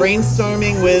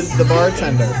brainstorming with the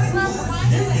bartender.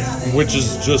 Which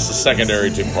is just a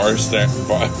secondary to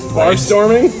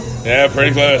Barstorming? Yeah,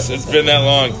 pretty close. It's been that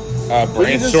long. We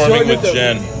can just Brainstorming shorten with it to-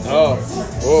 Jen. Oh.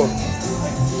 Whoa.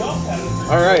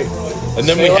 All right. And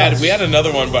then Say less. we had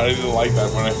another one, but I didn't like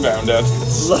that when I found out.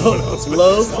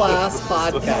 Low class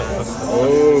podcast.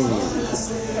 Oh.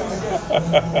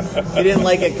 You didn't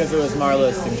like it because it was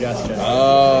Marlo's suggestion.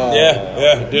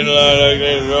 Yeah, didn't like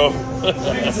that at all.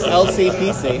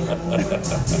 LCPC.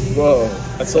 Whoa.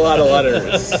 That's a lot of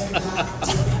letters.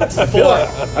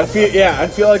 I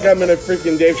feel like I'm in a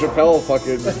freaking Dave Chappelle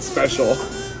fucking special.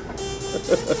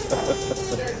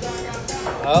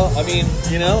 Well, I mean,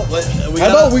 you know, How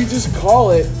about we just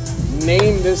call it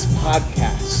Name This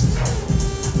Podcast?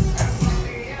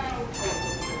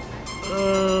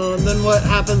 Then what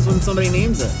happens when somebody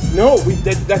names it? No,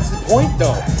 that's the point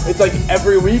though. It's like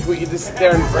every week we can just sit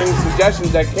there and bring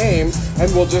suggestions that came,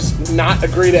 and we'll just not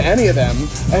agree to any of them.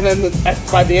 And then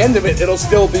by the end of it, it'll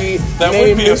still be That name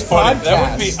would be a this funny. podcast.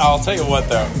 That would be. I'll tell you what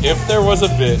though. If there was a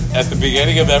bit at the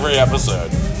beginning of every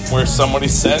episode where somebody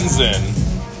sends in,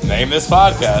 name this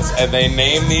podcast, and they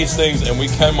name these things, and we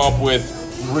come up with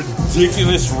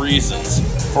ridiculous reasons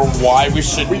for why we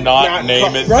should not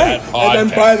name it right. that podcast. And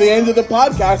then by the end of the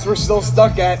podcast, we're still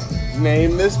stuck at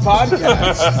name this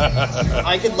podcast.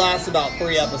 I could last about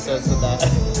 3 episodes with that.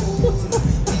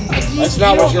 That's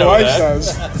not what your know wife that.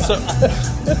 says. So,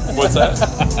 what's that?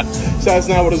 So that's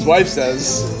not what his wife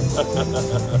says.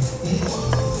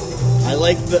 I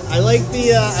like the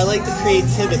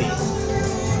creativity.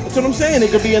 That's what I'm saying.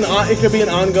 It could be an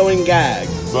ongoing gag.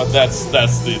 But that's the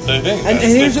thing. And That's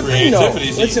here's the the thing, though.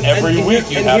 creativity. See, Listen, every and week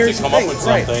you and have to here's the come up thing, with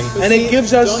right. something. And See, it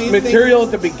gives us don't you material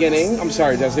at the beginning. I'm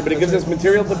sorry, Jesse, but it gives us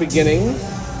material at the beginning.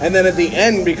 And then at the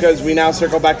end, because we now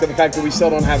circle back to the fact that we still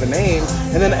don't have a name.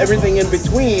 And then everything in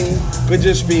between could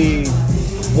just be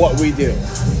what we do.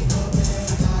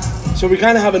 So we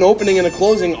kind of have an opening and a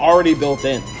closing already built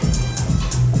in.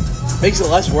 Makes it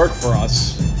less work for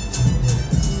us.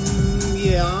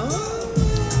 Yeah.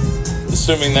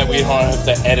 Assuming that we don't have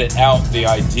to edit out the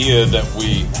idea that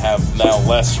we have now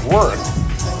less work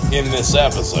in this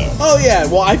episode. Oh yeah,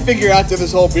 well I figure after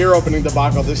this whole beer opening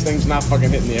debacle, this thing's not fucking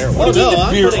hitting the air. What do you mean no, the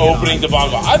I'm beer putting it on. opening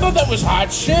debacle? I thought that was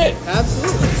hot shit.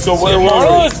 Absolutely. So where See, were we?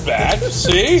 Marlo's back.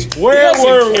 See? Where He doesn't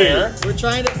were we? care. We're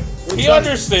trying to. He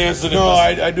understands that it No,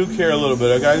 was... I do care a little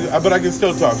bit, but I can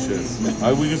still talk shit.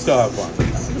 We can still have fun.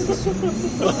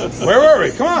 Where were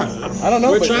we? Come on. I don't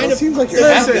know. We're but trying it to- seems like your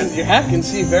Listen. hat can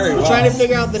see very well. We're trying to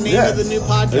figure out the name Yes. of the new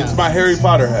podcast. It's my Harry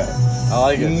Potter hat. I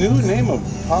like it. New name of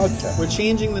podcast. We're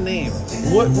changing the name.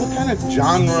 What kind of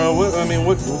genre? What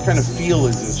kind of feel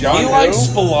is this? He Genre? likes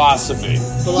philosophy. He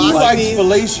likes Philosophy,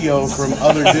 fellatio from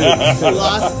other dudes.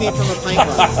 philosophy from a pint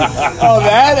glass. Oh,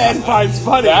 that Ed finds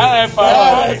funny.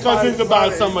 Because it's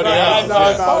about somebody else.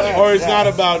 Not about it. Or it's not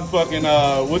about fucking,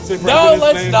 what's the No,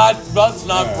 president's name? let's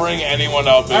not bring anyone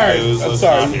up into All right, this. I'm Let's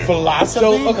sorry. not here.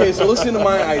 Philosophy? So listen to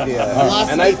my idea.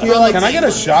 Philosophy And I feel like Can I get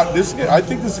a shot? I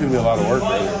think this is going to be a lot of work,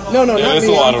 right? no, Yeah, not it's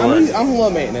me. a lot of work. I'm low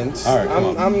maintenance. All right, come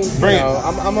I'm on. you Bring it. know,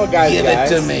 I'm a guy's Give guy. it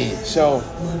to me. So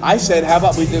I said, how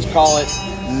about we just call it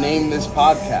Name This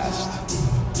Podcast?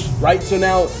 Right. So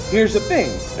now here's the thing.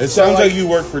 It sounds like you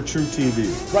work for True TV.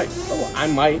 Right. Oh, I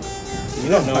might. You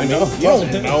don't know I me. know. You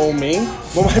don't know me.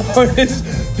 But my point is,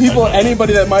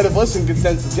 anybody that might have listened could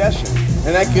send suggestions.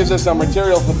 And that gives us some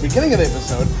material for the beginning of the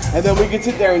episode. And then we can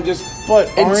sit there and just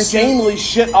Aren't you- insanely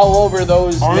shit all over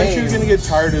those Aren't names. you going to get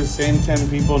tired of the same 10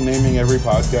 people naming every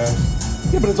podcast?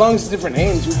 Yeah, but as long as it's different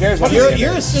names, who cares? But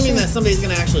you're assuming that somebody's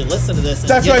going to actually listen to this. And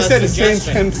That's give why I us said the same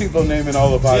suggestions. 10 people naming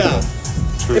all the Yeah.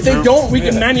 podcasts. True, If they true. don't, we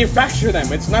can manufacture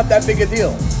them. It's not that big a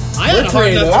deal. I had a hard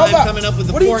creative. enough How time about- coming up with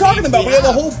the What are you four talking names about? We have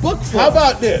a whole book full. How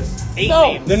about this?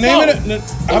 No, The name of it.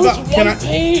 How was about, can one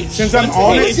page. Since I'm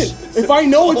One on page. it, If I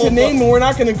know it's a name and we're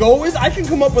not going to go with, I can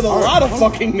come up with a lot of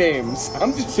fucking names.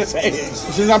 I'm just saying.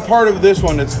 since I'm part of this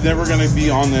one, it's never going to be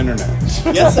on the internet.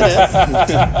 Yes, it is.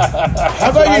 How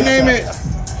about you name it?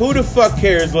 Who the fuck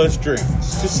cares? Let's drink.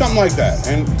 Just something like that.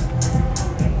 And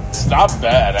It's not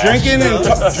bad. drinking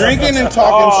and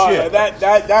talking Oh, shit.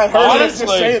 that hurt us to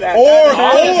Honestly. say that.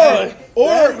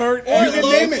 Or hurt you can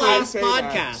Low name it. class Say that.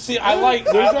 podcast. See, I like.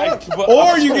 but-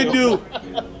 Or you could do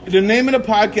the name of the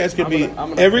podcast could be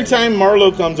every time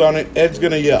Marlo comes on it, Ed's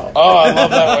gonna yell. Oh, I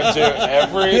love that one too.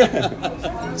 Every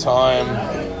time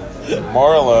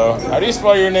Marlo. How do you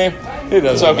spell your name? It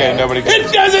It's doesn't okay. matter. Nobody cares.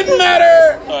 It doesn't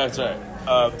matter. Oh, that's right.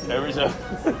 Every time.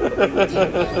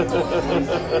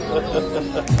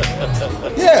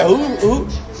 Yeah,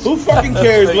 who fucking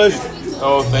cares? Let's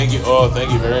Oh, thank you. Oh,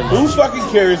 thank you very who much. fucking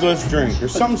cares? Let's drink or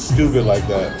something stupid like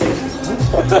that.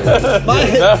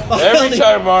 Every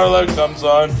time Marlo comes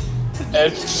on,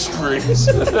 Ed screams.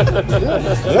 That's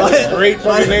a great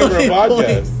fucking name for a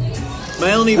podcast.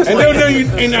 My only point.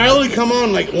 And and I only come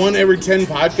on like one every 10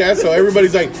 podcasts, so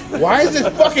everybody's like, "Why is this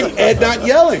fucking Ed not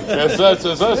yelling?" That's how I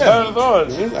thought.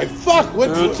 It's like, "Fuck,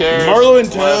 what? Who cares? Marlo in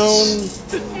town."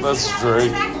 Let's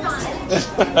drink. Yes.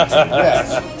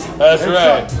 That's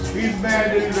right. He's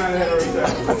mad that he's not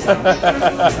heterosexual.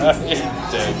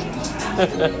 Dick.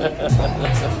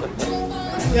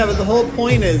 Yeah, but the whole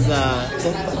point is,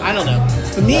 I don't know.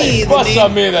 To me, the Bust name,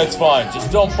 on me, that's fine.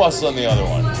 Just don't bust on the other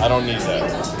one. I don't need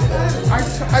that.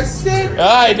 I said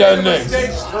I done this.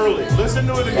 mistakes early. Listen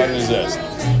to it What again. is this?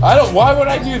 I don't. Why would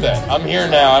I do that? I'm here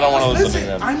now. I don't want to listen to Listen,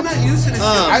 them. I'm not used to this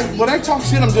shit. When I talk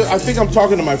shit, I think I'm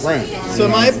talking to my friend. So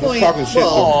my point. Talking shit.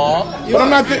 Well, But I'm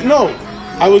not. No,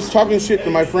 I was talking shit to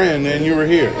my friend, and you were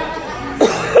here.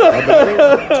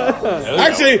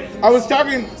 Actually, I was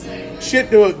talking shit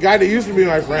to a guy that used to be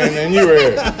my friend, and you were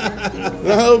here. A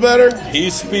little better. He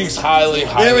speaks highly,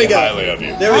 There we highly, go. highly of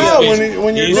you. There we He go. speaks-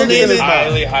 When you're he drinking speaks it.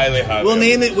 highly, highly, highly. we'll of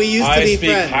name you. it. We used to I be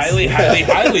speak friends. highly, highly,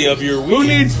 highly of your weed. Who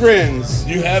needs friends?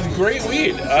 You have great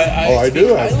weed. I Oh, I speak do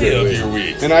have highly great of weed. your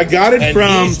weed. And I got it And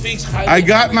from. he speaks highly. I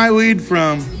got my weed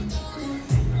from.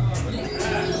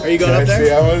 Are you going up See,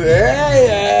 there? I was.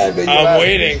 Yeah. I'm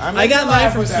waiting. I got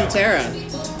mine from Sutera.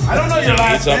 I don't know your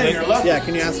last something? name. You're lucky. Yeah,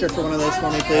 can you ask her for one of those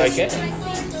for me, please? I can.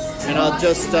 And I'll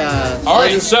just. All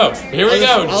right, so here we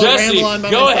go. I'll Jesse, ramble on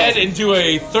by go myself. ahead and do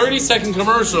a 30-second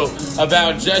commercial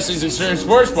about Jesse's Extreme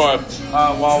Sports Bar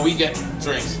while we get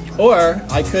drinks. Or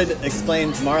I could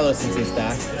explain to Marlo since he's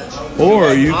back. Or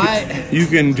I- you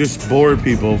can just bore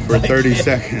people for 30 I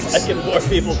seconds. can bore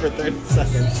people for 30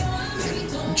 seconds.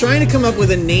 I'm trying to come up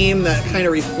with a name that kind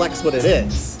of reflects what it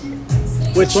is.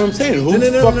 That's what I'm saying. Who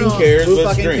No. fucking cares? Who Let's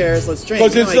fucking drink. cares? Let's drink.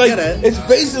 Because No, it's I like get it. it's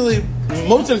basically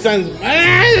most of the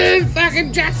time.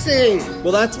 Fucking Jesse.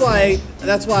 Well, that's why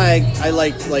I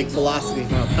like philosophy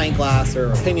from a pint glass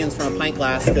or opinions from a pint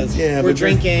glass because Yeah, we're but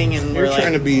you're- drinking and You're we're trying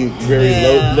like, to be very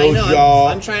Yeah, low I know. jaw.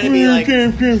 I'm trying to be like-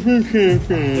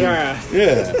 yeah.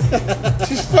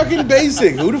 Just fucking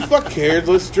basic. Who the fuck cares?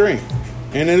 Let's drink.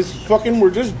 And it's fucking.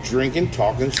 We're just drinking,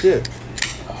 talking shit.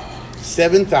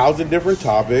 7,000 different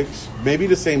topics. Maybe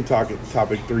the same topic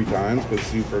 3 times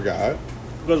because you forgot.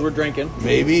 because we're drinking.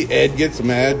 Maybe Ed gets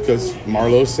mad because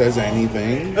Marlo says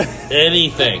anything.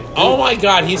 Anything. Oh my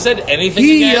God, he said anything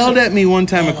He again? yelled at me one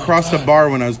time across the bar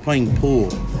when I was playing pool,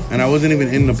 and I wasn't even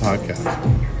in the podcast.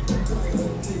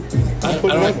 I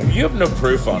don't, you have no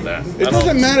proof on that. It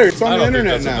doesn't matter. It's on I the don't think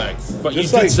internet that's a now. thing. But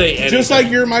just you like, did say anything. just like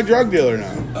you're my drug dealer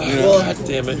now. You know? God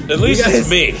damn it. At least guys- it's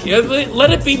me. Yeah,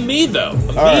 let it be me, though.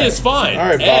 Me right. is fine. All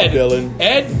right, Bob Dylan.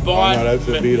 Ed bought Oh, no, that's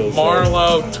the Beatles,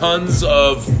 Marlo tons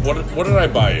of... What did I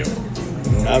buy you?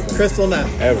 Nothing. Crystal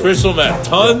meth. Ever. Crystal meth.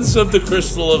 Tons of the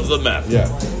crystal of the meth. Yeah.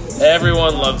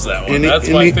 Everyone loves that one. And That's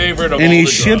and my favorite of all And he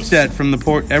the ships drugs. that from the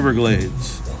Port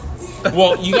Everglades.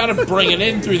 Well, you got to bring it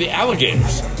in through the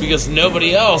alligators because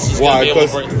nobody else is going Why? to be able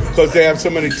to bring. Because they have so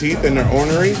many teeth in their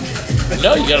ornery.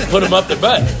 No, you got to put them up the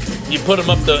butt. You put them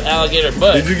up the alligator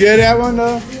butt. Did you get that one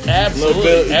though?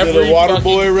 Absolutely. Little water fucking-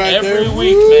 boy right every there.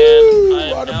 week, Woo, man.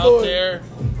 I'm water out boy. there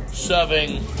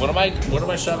shoving. What am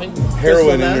I shoving?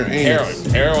 Heroin in meth? your anus.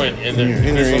 Heroin in the In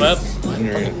your crystal anus.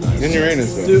 meth. In your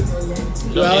anus. Though.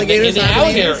 Do alligators in the have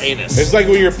alligator anus? anus. It's like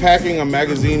when you're packing a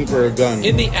magazine for a gun.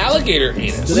 In the alligator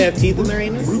anus. Do they have teeth in their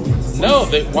anus? No,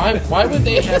 why would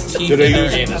they have teeth Do they in their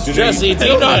use- anus? do they- Jesse,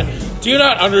 do you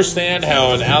not understand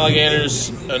how an alligator's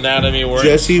anatomy works?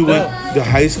 Jesse went to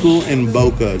high school in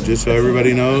Boca, just so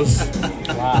everybody knows.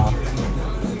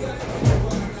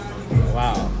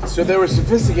 So they were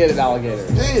sophisticated alligators.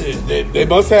 They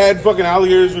must have had fucking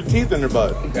alligators with teeth in their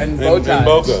butt. And bow ties. In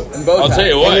Boca. And bow I'll ties. tell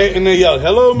you what. And they yelled,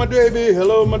 "Hello, my baby.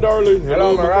 Hello, my darling.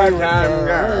 Hello, my favorite right-hand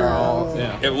girl.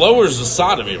 Yeah. It lowers the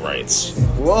sodomy rates.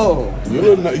 Whoa.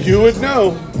 You would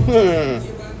know.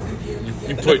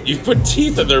 You put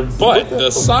teeth in their butt, the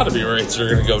sodomy rates are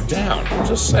going to go down. I'm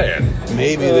just saying.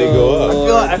 Maybe they go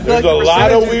up. I feel There's like a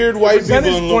lot of percentage- weird white people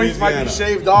percentage in points might be Louisiana.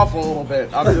 shaved off a little bit.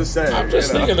 I'm just saying. I'm just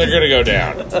you know. thinking they're going to go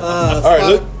down. All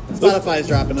right, Spotify's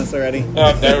dropping us already.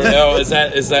 No, is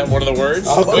that one of the words?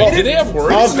 I'll Wait, call- do they have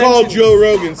words? I'll call Joe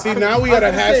Rogan. See, now we got a I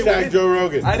was gonna say, hashtag Joe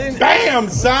Rogan. I didn't- Bam,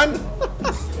 son.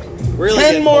 Really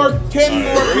 10 get more pulled.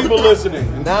 people listening.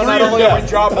 And Now 3 not are only are we deaf.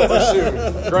 dropping the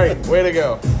suit. Great. Way to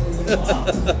go.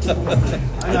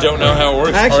 I don't know how it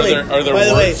works. Actually, are there by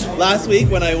the words? way, last week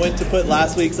when I went to put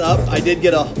last week's up, I did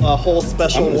get a whole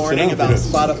special I'm gonna sit warning down for about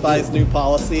this. Spotify's new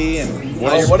policy and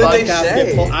What how is- your what did they podcast say?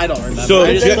 get pulled. I don't remember. So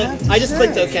I, just Je- I just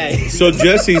clicked OK. So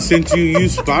Jesse, since you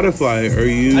use Spotify, are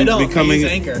you I don't. I becoming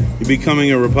use Anchor. you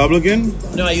becoming a Republican?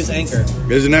 No, I use Anchor.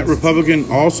 Isn't that Republican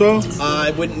also? I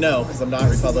wouldn't know because I'm not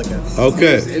Republican.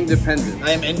 Okay. He's independent.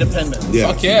 I am independent. Yeah.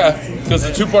 Fuck yeah, because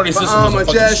the two-party system I'm is a a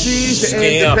fucking Jesse's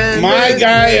scam. independent. My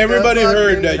guy, everybody The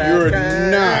heard that fucking you're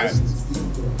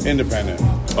podcast. not independent.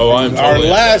 Oh, I'm Our totally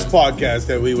last podcast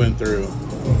that we went through,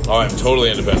 Oh, I'm totally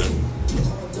independent.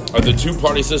 The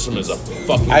two-party system is a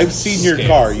fucking. I've seen your scam.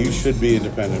 car. You should be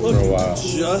independent for a while.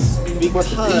 Just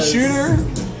because. Shooter?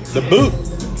 The boot.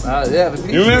 Yeah,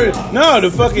 the You remember? No,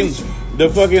 the fucking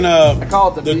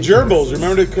call it the gerbils.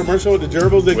 Remember the commercial with the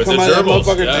gerbils that With come the out of that gerbils,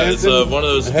 motherfucker yeah, it's dancing? one of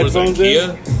those. The What is it, headphones Kia?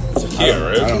 in? It's a Kia, I don't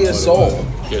right? know Kia what it Soul.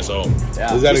 Kia Soul.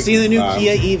 Yeah. Is that You a- see the new uh,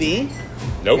 Kia EV?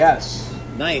 Nope. Yes.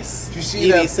 Nice. Did you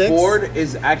see that EV6? Ford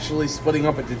is actually splitting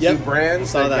up into two Yep, brands,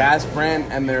 saw their that. gas brand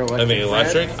and their electric And the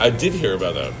electric? brand? I did hear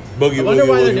about that. Boogie I wonder Woogie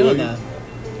why they're Woogie doing Woogie?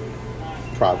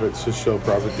 that. Profits, just show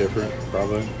profit different,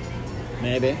 probably.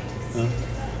 Maybe.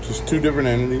 Just two different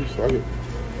entities. Fuck it.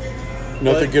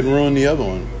 Nothing can ruin the other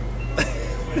one.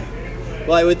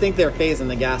 Well, I would think they're phasing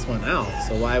the gas one out.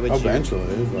 So why would you?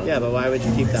 Eventually. But Yeah, but why would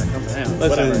you keep that company out?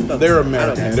 Listen, Whatever. they're I don't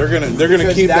American. care. They're gonna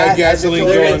Because keep that that- gasoline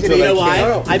they're going gonna- until You they know why?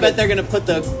 can't. I bet they're going to put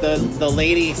the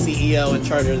lady CEO in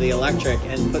charge of the electric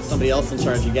and put somebody else in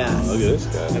charge of gas. Look at this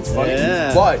guy. That's funny.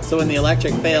 Yeah. But So when the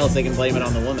electric fails, they can blame it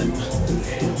on the woman.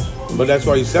 But that's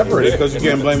why you separate it, because you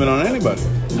can't blame it on anybody.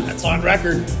 That's on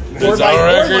record. It's on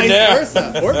record now.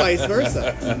 versa. Or vice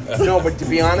versa. no, but to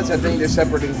be honest, I think they're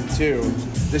separating the two.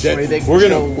 This way they can We're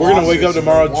show gonna wake up losses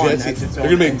tomorrow. for one, Jesse, that's its they're own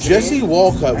gonna make entity, Jesse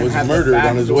Walcott and was have the murdered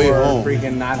on his way backdoor home.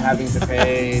 Freaking not having to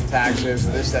pay taxes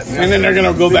and this, that, and the And then other. they're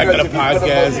gonna go back to the Because if you put them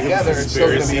both podcast, together, it's still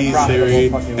gonna be a conspiracy profitable theory,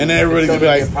 fucking- and then everybody's it's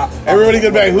gonna be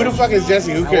still like, who the fuck is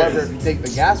Jesse? Who However, cares? if you take the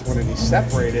gas one and you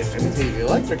separate it, and you take the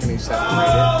electric and you separate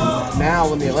it, now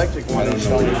when the electric one is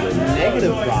showing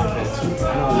negative profits,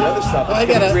 and all the other stuff, I it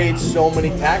get it. creates so many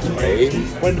tax breaks.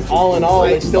 When all in all,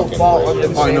 they still fall under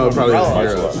the Oh, I same know it probably umbrella.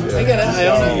 doesn't hear us. I get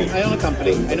it. I own a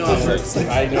company. I know how it works.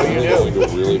 I know you do.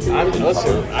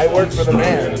 Listen, I work for the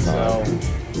man, so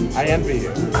I envy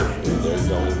you.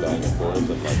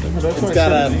 It's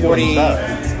got a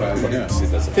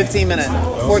 15-minute,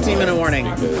 14-minute warning.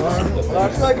 Well, I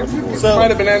feel like if you So- might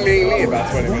have been envying me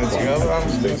about 20 minutes ago, but I'm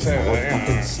just gonna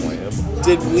say that.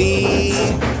 Did we?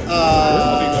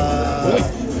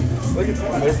 Look at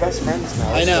them, they're best friends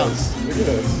now. I know. Look at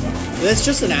this. That's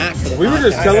just an act for the We were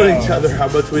just podcast. telling each other how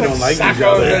much we don't like each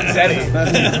Sacco other. and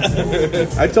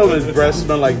Zetti. I told him his breasts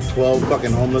smell like 12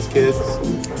 fucking homeless kids.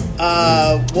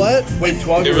 What? Wait,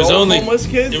 12 It was only homeless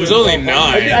kids? It was only 9.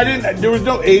 I didn't. There was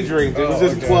no age range. It was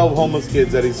just okay. 12 homeless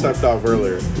kids that he sucked off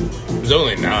earlier. It was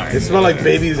only 9. It smelled like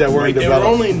babies that weren't There were developed.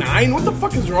 only 9? What the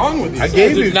fuck is wrong with you? I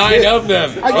gave you There's 9 kids. of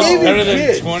them. I gave you Better than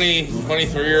kids.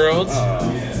 23-years-olds.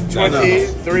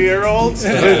 23-year-olds?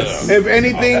 If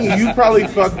anything, you probably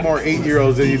fuck more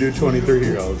 8-year-olds than you do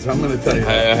 23-year-olds. I'm gonna tell you I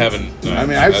that. haven't. I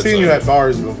mean, I've seen you at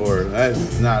bars before.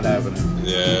 That's not happening.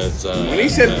 Yeah, it's. When he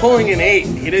said pulling an 8,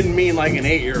 he didn't mean like an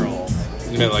 8-year-old.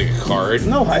 You meant like a card.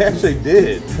 No, I actually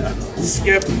did.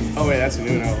 Skip. Oh wait, that's a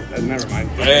new note. Never mind.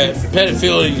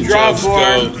 Pedophilia Drop jokes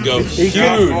board. go huge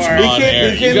Drop board. on He can't- air.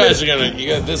 he You can't guys are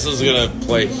gonna. This is gonna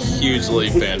play hugely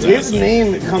His fantastic.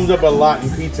 name comes up a lot in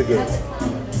Pizzagate.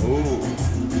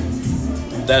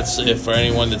 That's for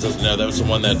anyone that doesn't know. That was the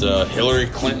one that Hillary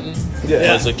Clinton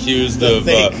Yeah. was accused The of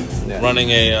fake. running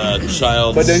a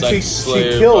child But then sex she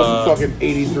slave. killed fucking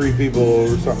 83 people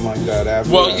or something like that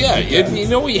after. Well, that. yeah, you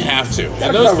know what you have to. In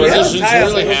Gotta those cover it. positions, you Yeah, the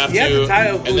really tie have up- yeah, to. the tie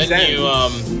up And loose then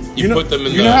you know, put them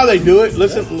in you the. know how they do it?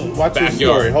 Listen, watch this Backyard.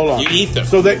 story. Hold on. You eat them.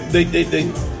 So they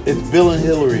it's Bill and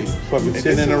Hillary fucking If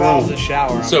sitting this in a involves room. a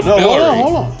shower. So No, Hillary.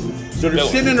 hold on. So they're Hillary.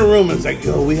 sitting in a room and it's like,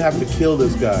 yo, we have to kill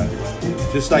this guy.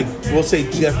 Just like, we'll say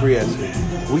Jeffrey Epstein.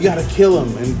 We gotta kill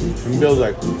him. And Bill's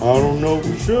like, I don't know if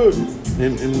we should.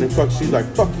 And she's like,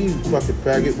 fuck you, fucking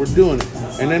faggot, we're doing it.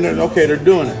 And then they're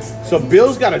doing it. So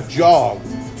Bill's got to jog.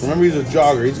 Remember, he's a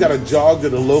jogger. He's got to jog to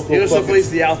the local He also fucking...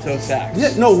 plays the alto sax.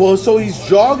 Yeah, no, well, so he's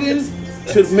jogging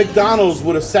to McDonald's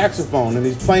with a saxophone, and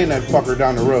he's playing that fucker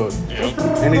down the road.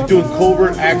 And he's doing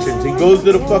covert actions. He goes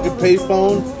to the fucking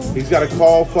payphone. He's got to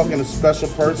call fucking a special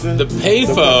person. The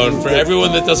payphone, for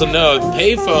everyone that doesn't know, the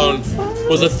payphone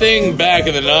was a thing back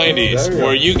in the 90s There you go.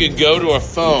 where you could go to a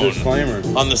phone Disclaimer.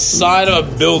 on the side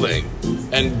of a building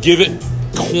and give it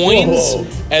coins Whoa.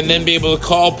 and then be able to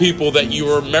call people that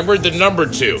you remembered the number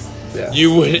to. Yeah.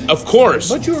 You would, of course.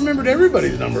 But you remembered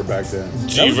everybody's number back then.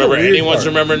 Do you remember anyone's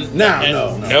remembering?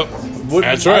 No. Nope.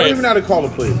 That's I right. don't even know how to call the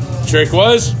police. Trick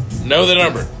was know the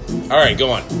number. All right,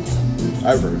 go on.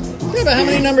 I've heard. Yeah, but how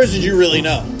many numbers did you really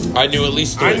know? I knew at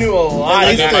least 3. I knew a lot.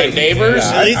 I At knew least my three. neighbors.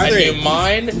 Yeah, at least I three. knew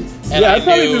mine, and Yeah, I I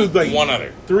probably knew knew, like, one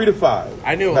other. 3 to 5.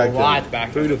 I knew a back lot then.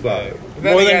 back 3 to then. 5. But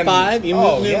then More than again- 5? You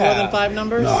Oh, knew yeah. more than 5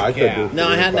 numbers? No, I couldn't do 4 No,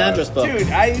 I to had an 5. address book.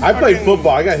 Dude, I played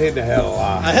football. I got hit in the head a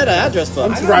lot. I had an address book.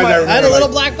 I'm surprised I remember. I had a little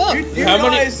like, black book. You How many-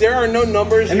 realize there are no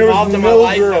numbers And there was involved in my no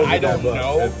life girls that I in that don't book.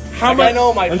 know. How Like, many- I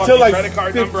know my Until, fucking like, credit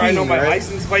card number. I 15, know my right?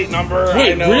 license plate number.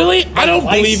 Wait, I know really? I don't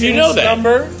my believe you know license that.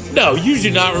 number. No, you do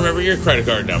not remember your credit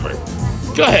card number.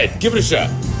 Go ahead, give it a shot.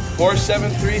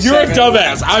 4737. You're a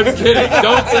dumbass. I'm kidding.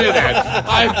 Don't say that.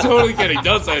 I'm totally kidding.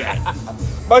 Don't say that.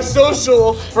 my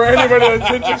social for anybody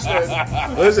that's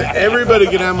interested. Listen, everybody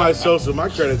can have my social. My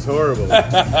credit's horrible.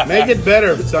 Make it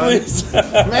better, son.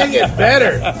 Make it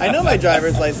better. I know my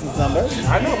driver's license number.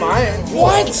 I know mine.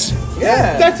 What?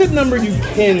 Yeah. That's a number you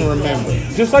can remember.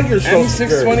 Just like your social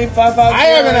security. M625. I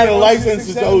haven't had a license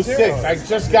since 06. I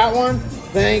just got one.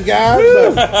 Thank God.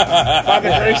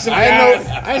 So I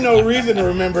had no reason to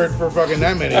remember it for fucking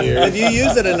that many years. If you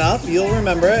use it enough, you'll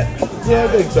remember it. Yeah, I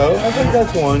think so. I think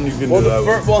that's one you can do that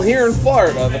with. Well, here in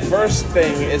Florida, the first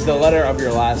thing is the letter of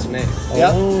your last name.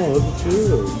 Yep. Oh, look at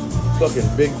you.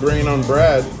 Fucking big brain on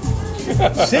Brad.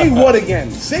 Say what again?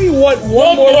 Say what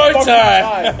One more fucking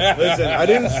time. Listen, I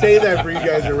didn't say that for you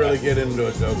guys to really get into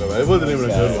a joke of it. It wasn't even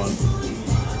a good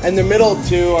one. And the middle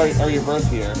two are your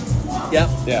birth year. Yep.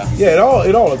 Yeah. Yeah, it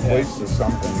all equates to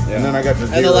something. And then I got the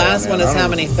zero. And the last on one there. is I how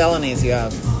don't many know. felonies you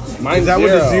have. Mine's Is that what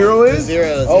the zero is?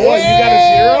 Zeros. Oh, what? You got a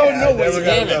zero? No I way. never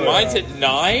got Damn it, mine's at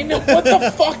 9? What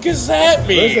the fuck does that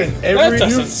mean? Listen, that every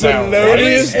doesn't sound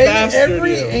melodious right. bastard,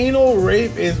 every anal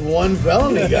rape is one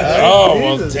felony, guys. Oh,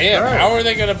 well, Jesus damn. Christ. How are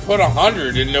they going to put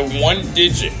 100 into one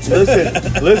digit?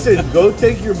 Listen, go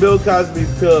take your Bill Cosby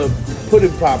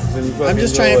pudding pops and fucking I'm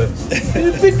just roll trying-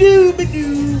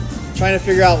 it. Trying to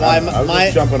figure out why I was my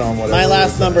just jumping on whatever my it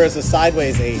last was. number is a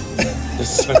sideways 8.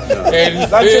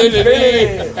 Infinity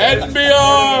and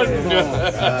beyond.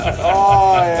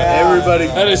 Oh, yeah. Everybody,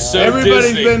 That is so everybody's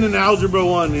Disney. been in Algebra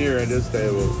 1 here at this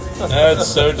table. That's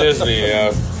so Disney,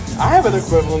 yeah. I have an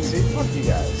equivalency. Fuck you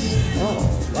guys.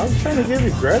 Oh, I was trying to give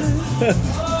you credit.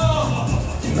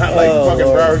 Not like fucking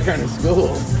Broward County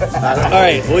Schools. All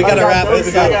right, we gotta wrap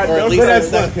this up, or at least this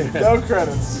section. No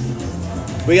credits.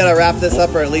 We gotta wrap this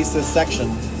up, or at least this section.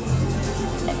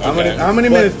 How many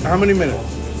minutes? How many minutes?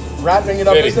 Wrapping it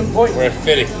up 50. is important. We're at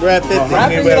 50. We're at 50. How many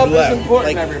Wrapping we it have up left? is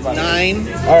important, Like everybody.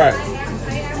 9. All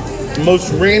right.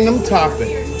 Most random topic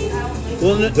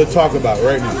to talk about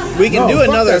right now. We can do fuck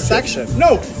another that shit. section.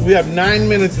 No, we have 9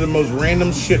 minutes of the most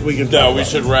random shit we can talk No, about. we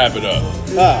should wrap it up.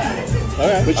 All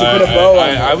right. We should put a bow on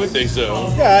it. I would think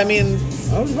so. Yeah, I mean,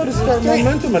 I was about to start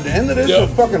momentum at the end of this. Yeah. A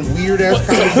fucking weird ass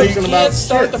You conversation about can't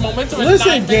start shit. the momentum at Listen,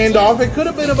 9 minutes. Gandalf, it could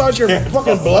have been about your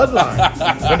fucking bloodline.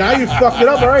 But now you fucked it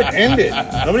up. All right, end it.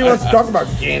 Nobody wants to talk about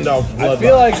Gandalf's bloodline. I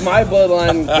feel like my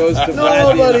bloodline goes to Vlad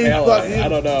the Nobody Impaler. fucking- I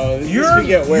don't know. This Your could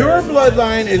get weird.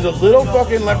 bloodline is a little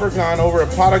fucking leprechaun over a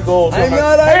pot of gold. I'm So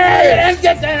not like, Irish. Hey, let's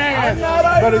get that ass. I'm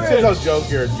not But it's Irish. just a joke.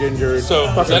 You're a ginger. It's So,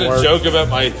 is fucking that a work. joke about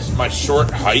my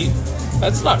short height?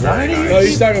 That's not very do you- No, nice.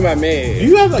 he's talking about Do me.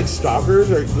 you have like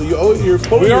stalkers, or you're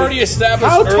supposed We to- already established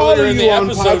How tall earlier are in you the on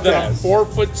episode that I'm podcasts?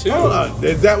 4'2". Hold on,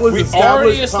 that was We established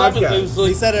already established podcast. it was like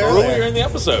We said it earlier earlier. in the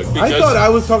episode. I Because, thought I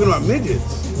was talking about midgets.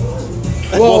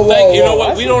 well, thank you know what?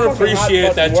 That's We a don't fucking hot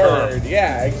appreciate that fucking term. word.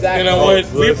 Yeah, exactly. You know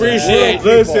what? We appreciate.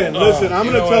 Listen, people. listen. I'm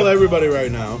You gonna know tell what? everybody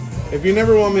right now. If you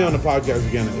never want me on the podcast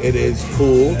again, it is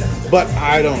cool, but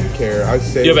I don't care. I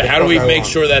say. Yeah, what but the how do fuck we I make want.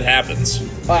 sure that happens?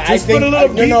 Just put a little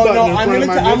beep button in I'm front gonna of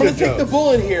my I'm gonna midget take joke. the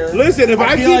bullet here. Listen, if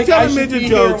I feel keep like I telling should midget be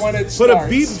here jokes, when it put a starts.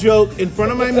 beep joke in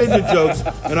front of my midget jokes,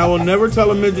 and I will never tell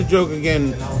a midget joke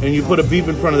again. And you put a beep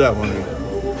in front of that one.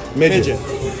 Midget.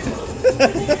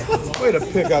 Way to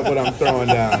pick up what I'm throwing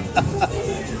down.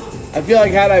 I feel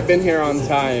like had I been here on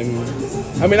time,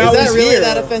 I mean, I is was that really here.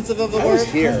 that offensive of a I was word?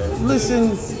 here,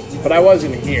 Listen, but I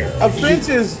wasn't here. offense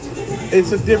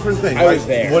it's a different thing. I was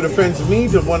there. What offends me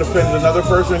to what offends another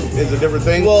person is a different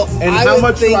thing. Well, and I how would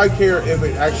much think- do I care if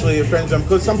it actually offends them?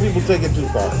 Because some people take it too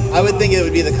far. I would think it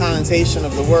would be the connotation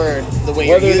of the word, the way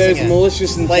Whether you're there's using it.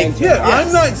 malicious Like, intent. Yeah, Yes.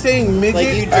 I'm not saying midget. Like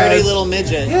you dirty as- little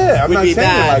midget. Yeah, I'm would not be saying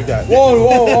bad. it like that.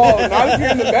 Whoa! Not if you're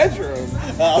in the bedroom.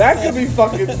 That could be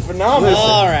fucking phenomenal.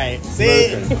 All right.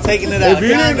 See, taking it out If of you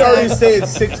didn't context. already say it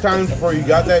 6 times before you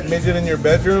got that midget in your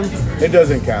bedroom, it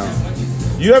doesn't count.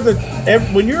 You have to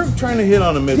when you're trying to hit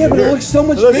on a midget. Yeah, but it here, looks so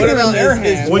much listen, bigger about in their is-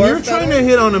 hands. is- When dwarf you're trying better? to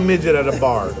hit on a midget at a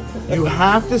bar, you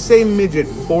have to say midget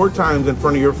 4 times in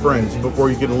front of your friends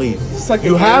before you can leave. It's like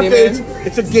you a have to. Candyman.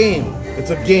 It's a game. It's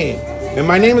a game. And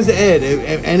my name is Ed.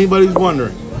 If anybody's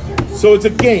wondering, so it's a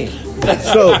game.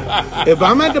 So if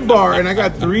I'm at the bar and I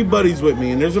got 3 buddies with me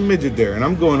and there's a midget there and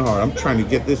I'm going hard, I'm trying to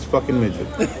get this fucking midget.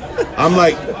 I'm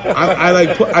like,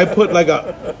 I put like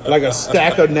a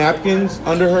stack of napkins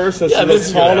under her so she Yeah, looks this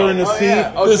is gonna taller in the help.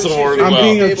 seat. This will work I'm well.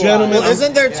 being a gentleman. Well,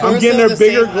 isn't their I'm getting torso her the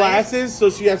bigger same height? glasses so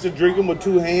she has to drink them with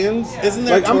 2 hands. Isn't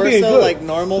their I'm being torso, good. like,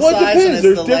 normal well, it size and depends. it's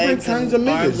There's the different legs kinds and of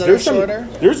midgets. arms that There's are shorter?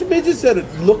 There's midgets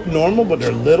that look normal but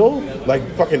they're little, like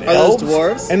fucking Are those elves.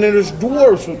 dwarves? And then there's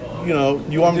dwarves. You know,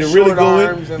 you want me The to really short go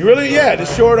arms in? and- You really, yeah, the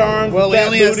short arms. Well, we fat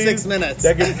only have booties 6 minutes.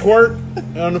 That can twerk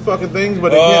on the fucking things, but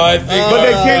they Oh, I can't. think but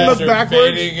they our can't eyes look are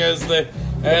backwards. fading as the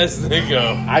As they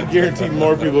go. I guarantee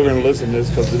more people are going to listen to this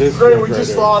because of this. Great, stuff we right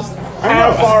just here. lost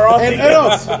half our And,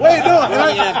 audience. no, wait, no. We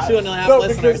only have 2.5 No,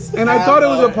 listeners. And I thought it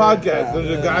was a podcast.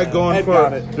 There's a guy going Ed for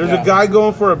got it. there's a guy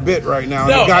going for a bit right now.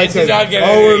 No, and the guy Ed said, does not get "Oh,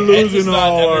 anything. we're Ed does losing not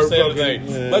all our understand fucking."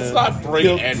 the thing. Let's not bring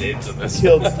Killed- Ed into this.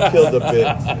 Killed the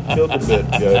bit. Killed the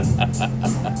bit, guys.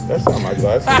 That's not my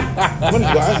glasses. How many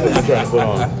glasses am I trying to put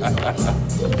on?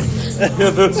 Yeah,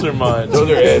 those are mine. Those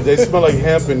are Ed. They smell like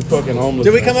hemp and fucking homeless.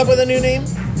 Did we come up with a new name?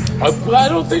 I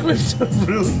don't think we've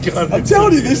really gotten I'm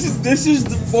telling you, this is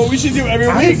what we should do every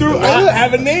week.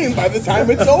 Have a name by the time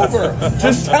it's over.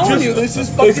 Just telling you, this is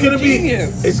fucking It's gonna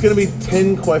genius. be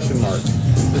 10 question marks.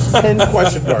 It's 10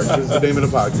 question marks is the name of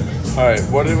the podcast. All right,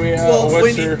 what do we have? Well,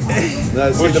 What's when your...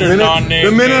 Now, see, What's your non-name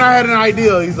the minute name? I had an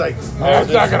idea, he's like, "Oh,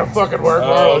 it's not gonna fucking work." Oh,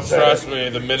 Marlon said it. trust me.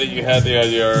 The minute you had the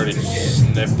idea, I already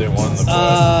sniffed it one in the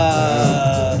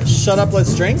butt. Shut up,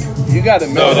 let's drink. You got a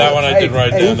minute. No, that one I did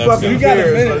write down. That's fucking You good. got a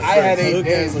cares? minute. Let's I had drink. 8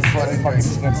 days before I fucking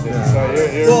sniffed it.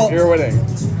 So Well- you're winning.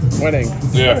 Winning.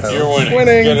 Yeah, you're winning.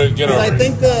 Winning. Get over I it.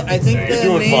 think You're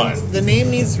doing fine. the name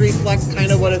needs to reflect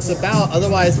kind of what it's about.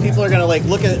 Otherwise, people are gonna like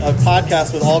look at a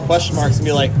podcast with all question marks and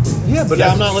be like, Yeah, but Yeah,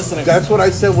 that's- I'm not listening. That's what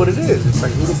I said. What it is? It's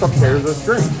like, who the fuck cares? Let's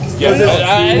drink.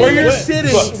 Yeah, Where you're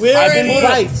sitting, We're I've already- put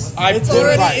rights. It's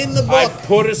already in the I book.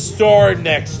 put a star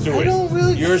next to it. don't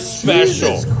really- You're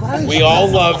special. Jesus Christ. We all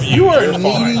love you. You are You're a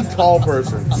needy, fine. tall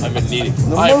person. I'm a needy.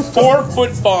 I'm most-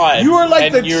 4'5". You are like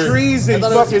and the you're- trees in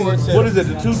thought it was fucking, 4'2". what is it,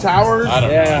 the two towers? I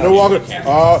don't Yeah. know. And they're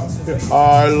walking,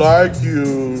 I like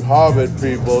you, Hobbit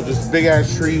people. Just big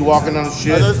ass tree walking on Are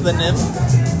shit. those the nymphs?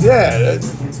 Yeah,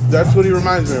 that's what he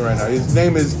reminds me of right now. His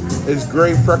name is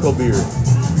Gray Frecklebeard.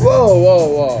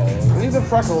 Whoa. Leave the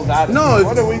freckles out of No, it.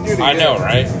 What do we do together? I know,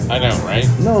 right? I know, right?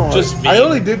 No, Just I mean-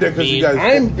 only did that because you mean-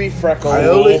 guys. I'm be freckled. I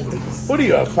only. What are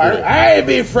you, a fire? I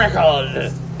be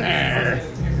freckled.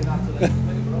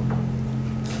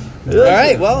 All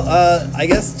right. Well, I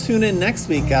guess tune in next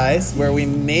week, guys, where we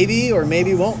maybe or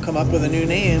maybe won't come up with a new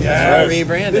name Yes. for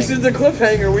rebranding. This is the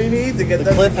cliffhanger we need to get The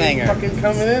them cliffhanger. fucking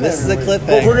coming in. This is a every week.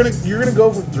 cliffhanger. But you're gonna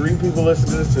go from 3 people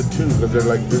listening to this to 2 because they're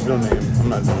like, there's no name. I'm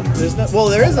not doing that. There's no, well,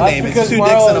 there is a That's name. It's because 2 dicks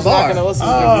in a Marlo's not bar. going to listen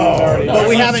to it already. But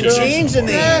we No, haven't it's changed the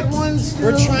name.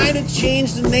 We're trying to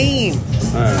change the name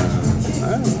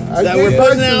that we're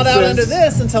putting out under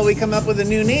this until we come up with a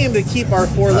new name to keep our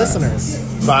 4 listeners.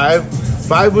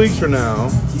 5 weeks from now,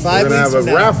 5 we're gonna weeks have a from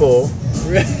now. raffle,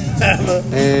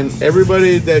 and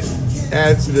everybody that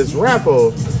adds to this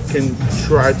raffle can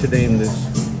try to name this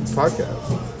podcast.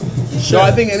 So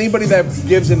I think anybody that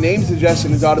gives a name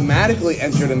suggestion is automatically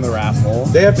entered in the raffle.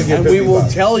 They have to get and we will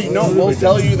 $50. tell you. No, we'll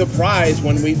tell you the prize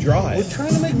when we draw We're it.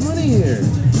 trying to make money here.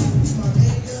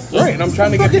 Right, and I'm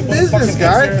trying to get Fucking people to business, fucking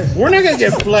guy. enter. We're not gonna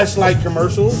get fleshlight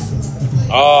commercials.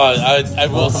 I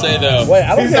will say though, Wait,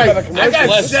 I don't He's care like, about the I commercial. got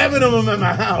Flesh- 7 of them in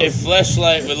my house. if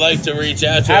Fleshlight would like to reach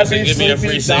out to us Happy and give me a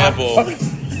sleepy free doc. sample,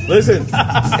 Listen,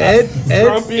 Ed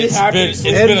It's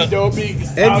been- dopey.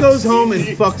 goes home and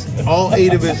fucks all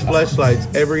 8 of his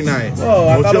fleshlights every night. Whoa,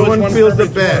 I thought it Whichever was one one feels for the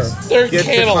every best. they're gets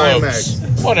the cantaloupes.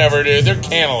 climax. Whatever, dude. They're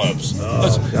cantaloupes.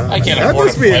 I can't That afford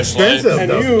must a be Fleshlight. expensive,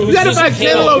 And though. you- You gotta It's buy just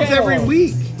cantaloupes cantaloupe. every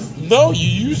week. No, you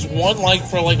use one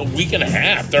for like a week and a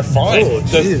half. They're fine. Oh,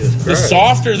 the, Jesus the Christ.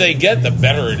 softer they get, the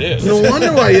better it is. No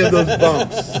wonder why you have those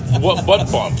bumps.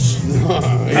 What bumps?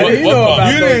 How do you know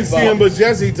about You those didn't see him, bumps? but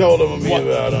Jesse told him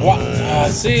about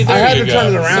him. See, there I had you to go.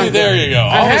 turn it around. See, there you go.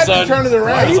 I All of a had to sudden, turn it around.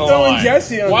 that's Why you a throwing lie.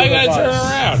 Jesse under Why you the gotta bus? turn it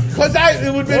around? Because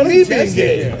it would have What been me did being Jesse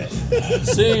gay. do?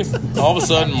 See, all of a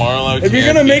sudden, Marlo. If you're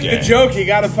can't gonna be make gay. the joke, you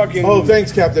gotta fucking. Oh,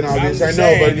 thanks, Captain Obvious. I'm I just know,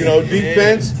 saying, but, you know,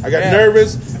 defense, I got Yeah.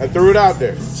 nervous. I threw it out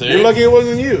there. See? You're lucky it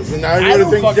wasn't you. And now I everybody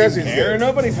don't thinks fucking Jesse's care. gay.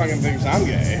 Nobody fucking thinks I'm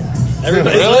gay.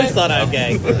 Everybody's Really? always thought I'm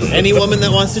gay. Any woman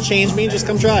that wants to change me, just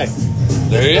come try.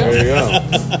 There you There go. you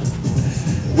go.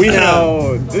 We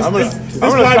know this, I'm gonna- this, I'm this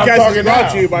gonna stop podcast is talking brought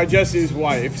now. to you by Jesse's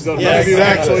wife. So Yeah, none of you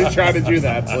exactly. actually try to do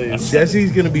that, please.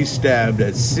 Jesse's going to be stabbed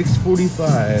at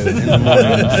 6:45 in the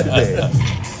morning today.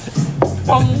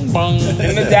 Bong, bong.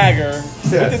 In the dagger.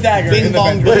 Yeah. With the dagger. Bing in the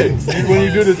bong bedroom. Wait, when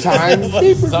you do the time,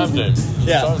 Time to.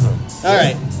 Yeah. All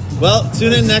right. Well,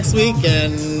 tune in next week,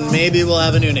 and maybe we'll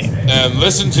have a new name. And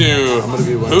listen to gonna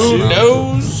be one Who of those.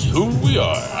 Knows Who We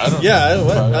Are. I don't Yeah, I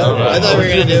thought we were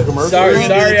gonna do. Commercial? Sorry, We're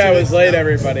gonna do sorry, the I two was weeks late, now.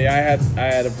 everybody. I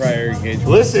had a prior engagement.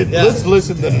 Listen, Yeah. let's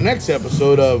listen to the next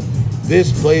episode of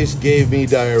This Place Gave Me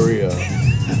Diarrhea.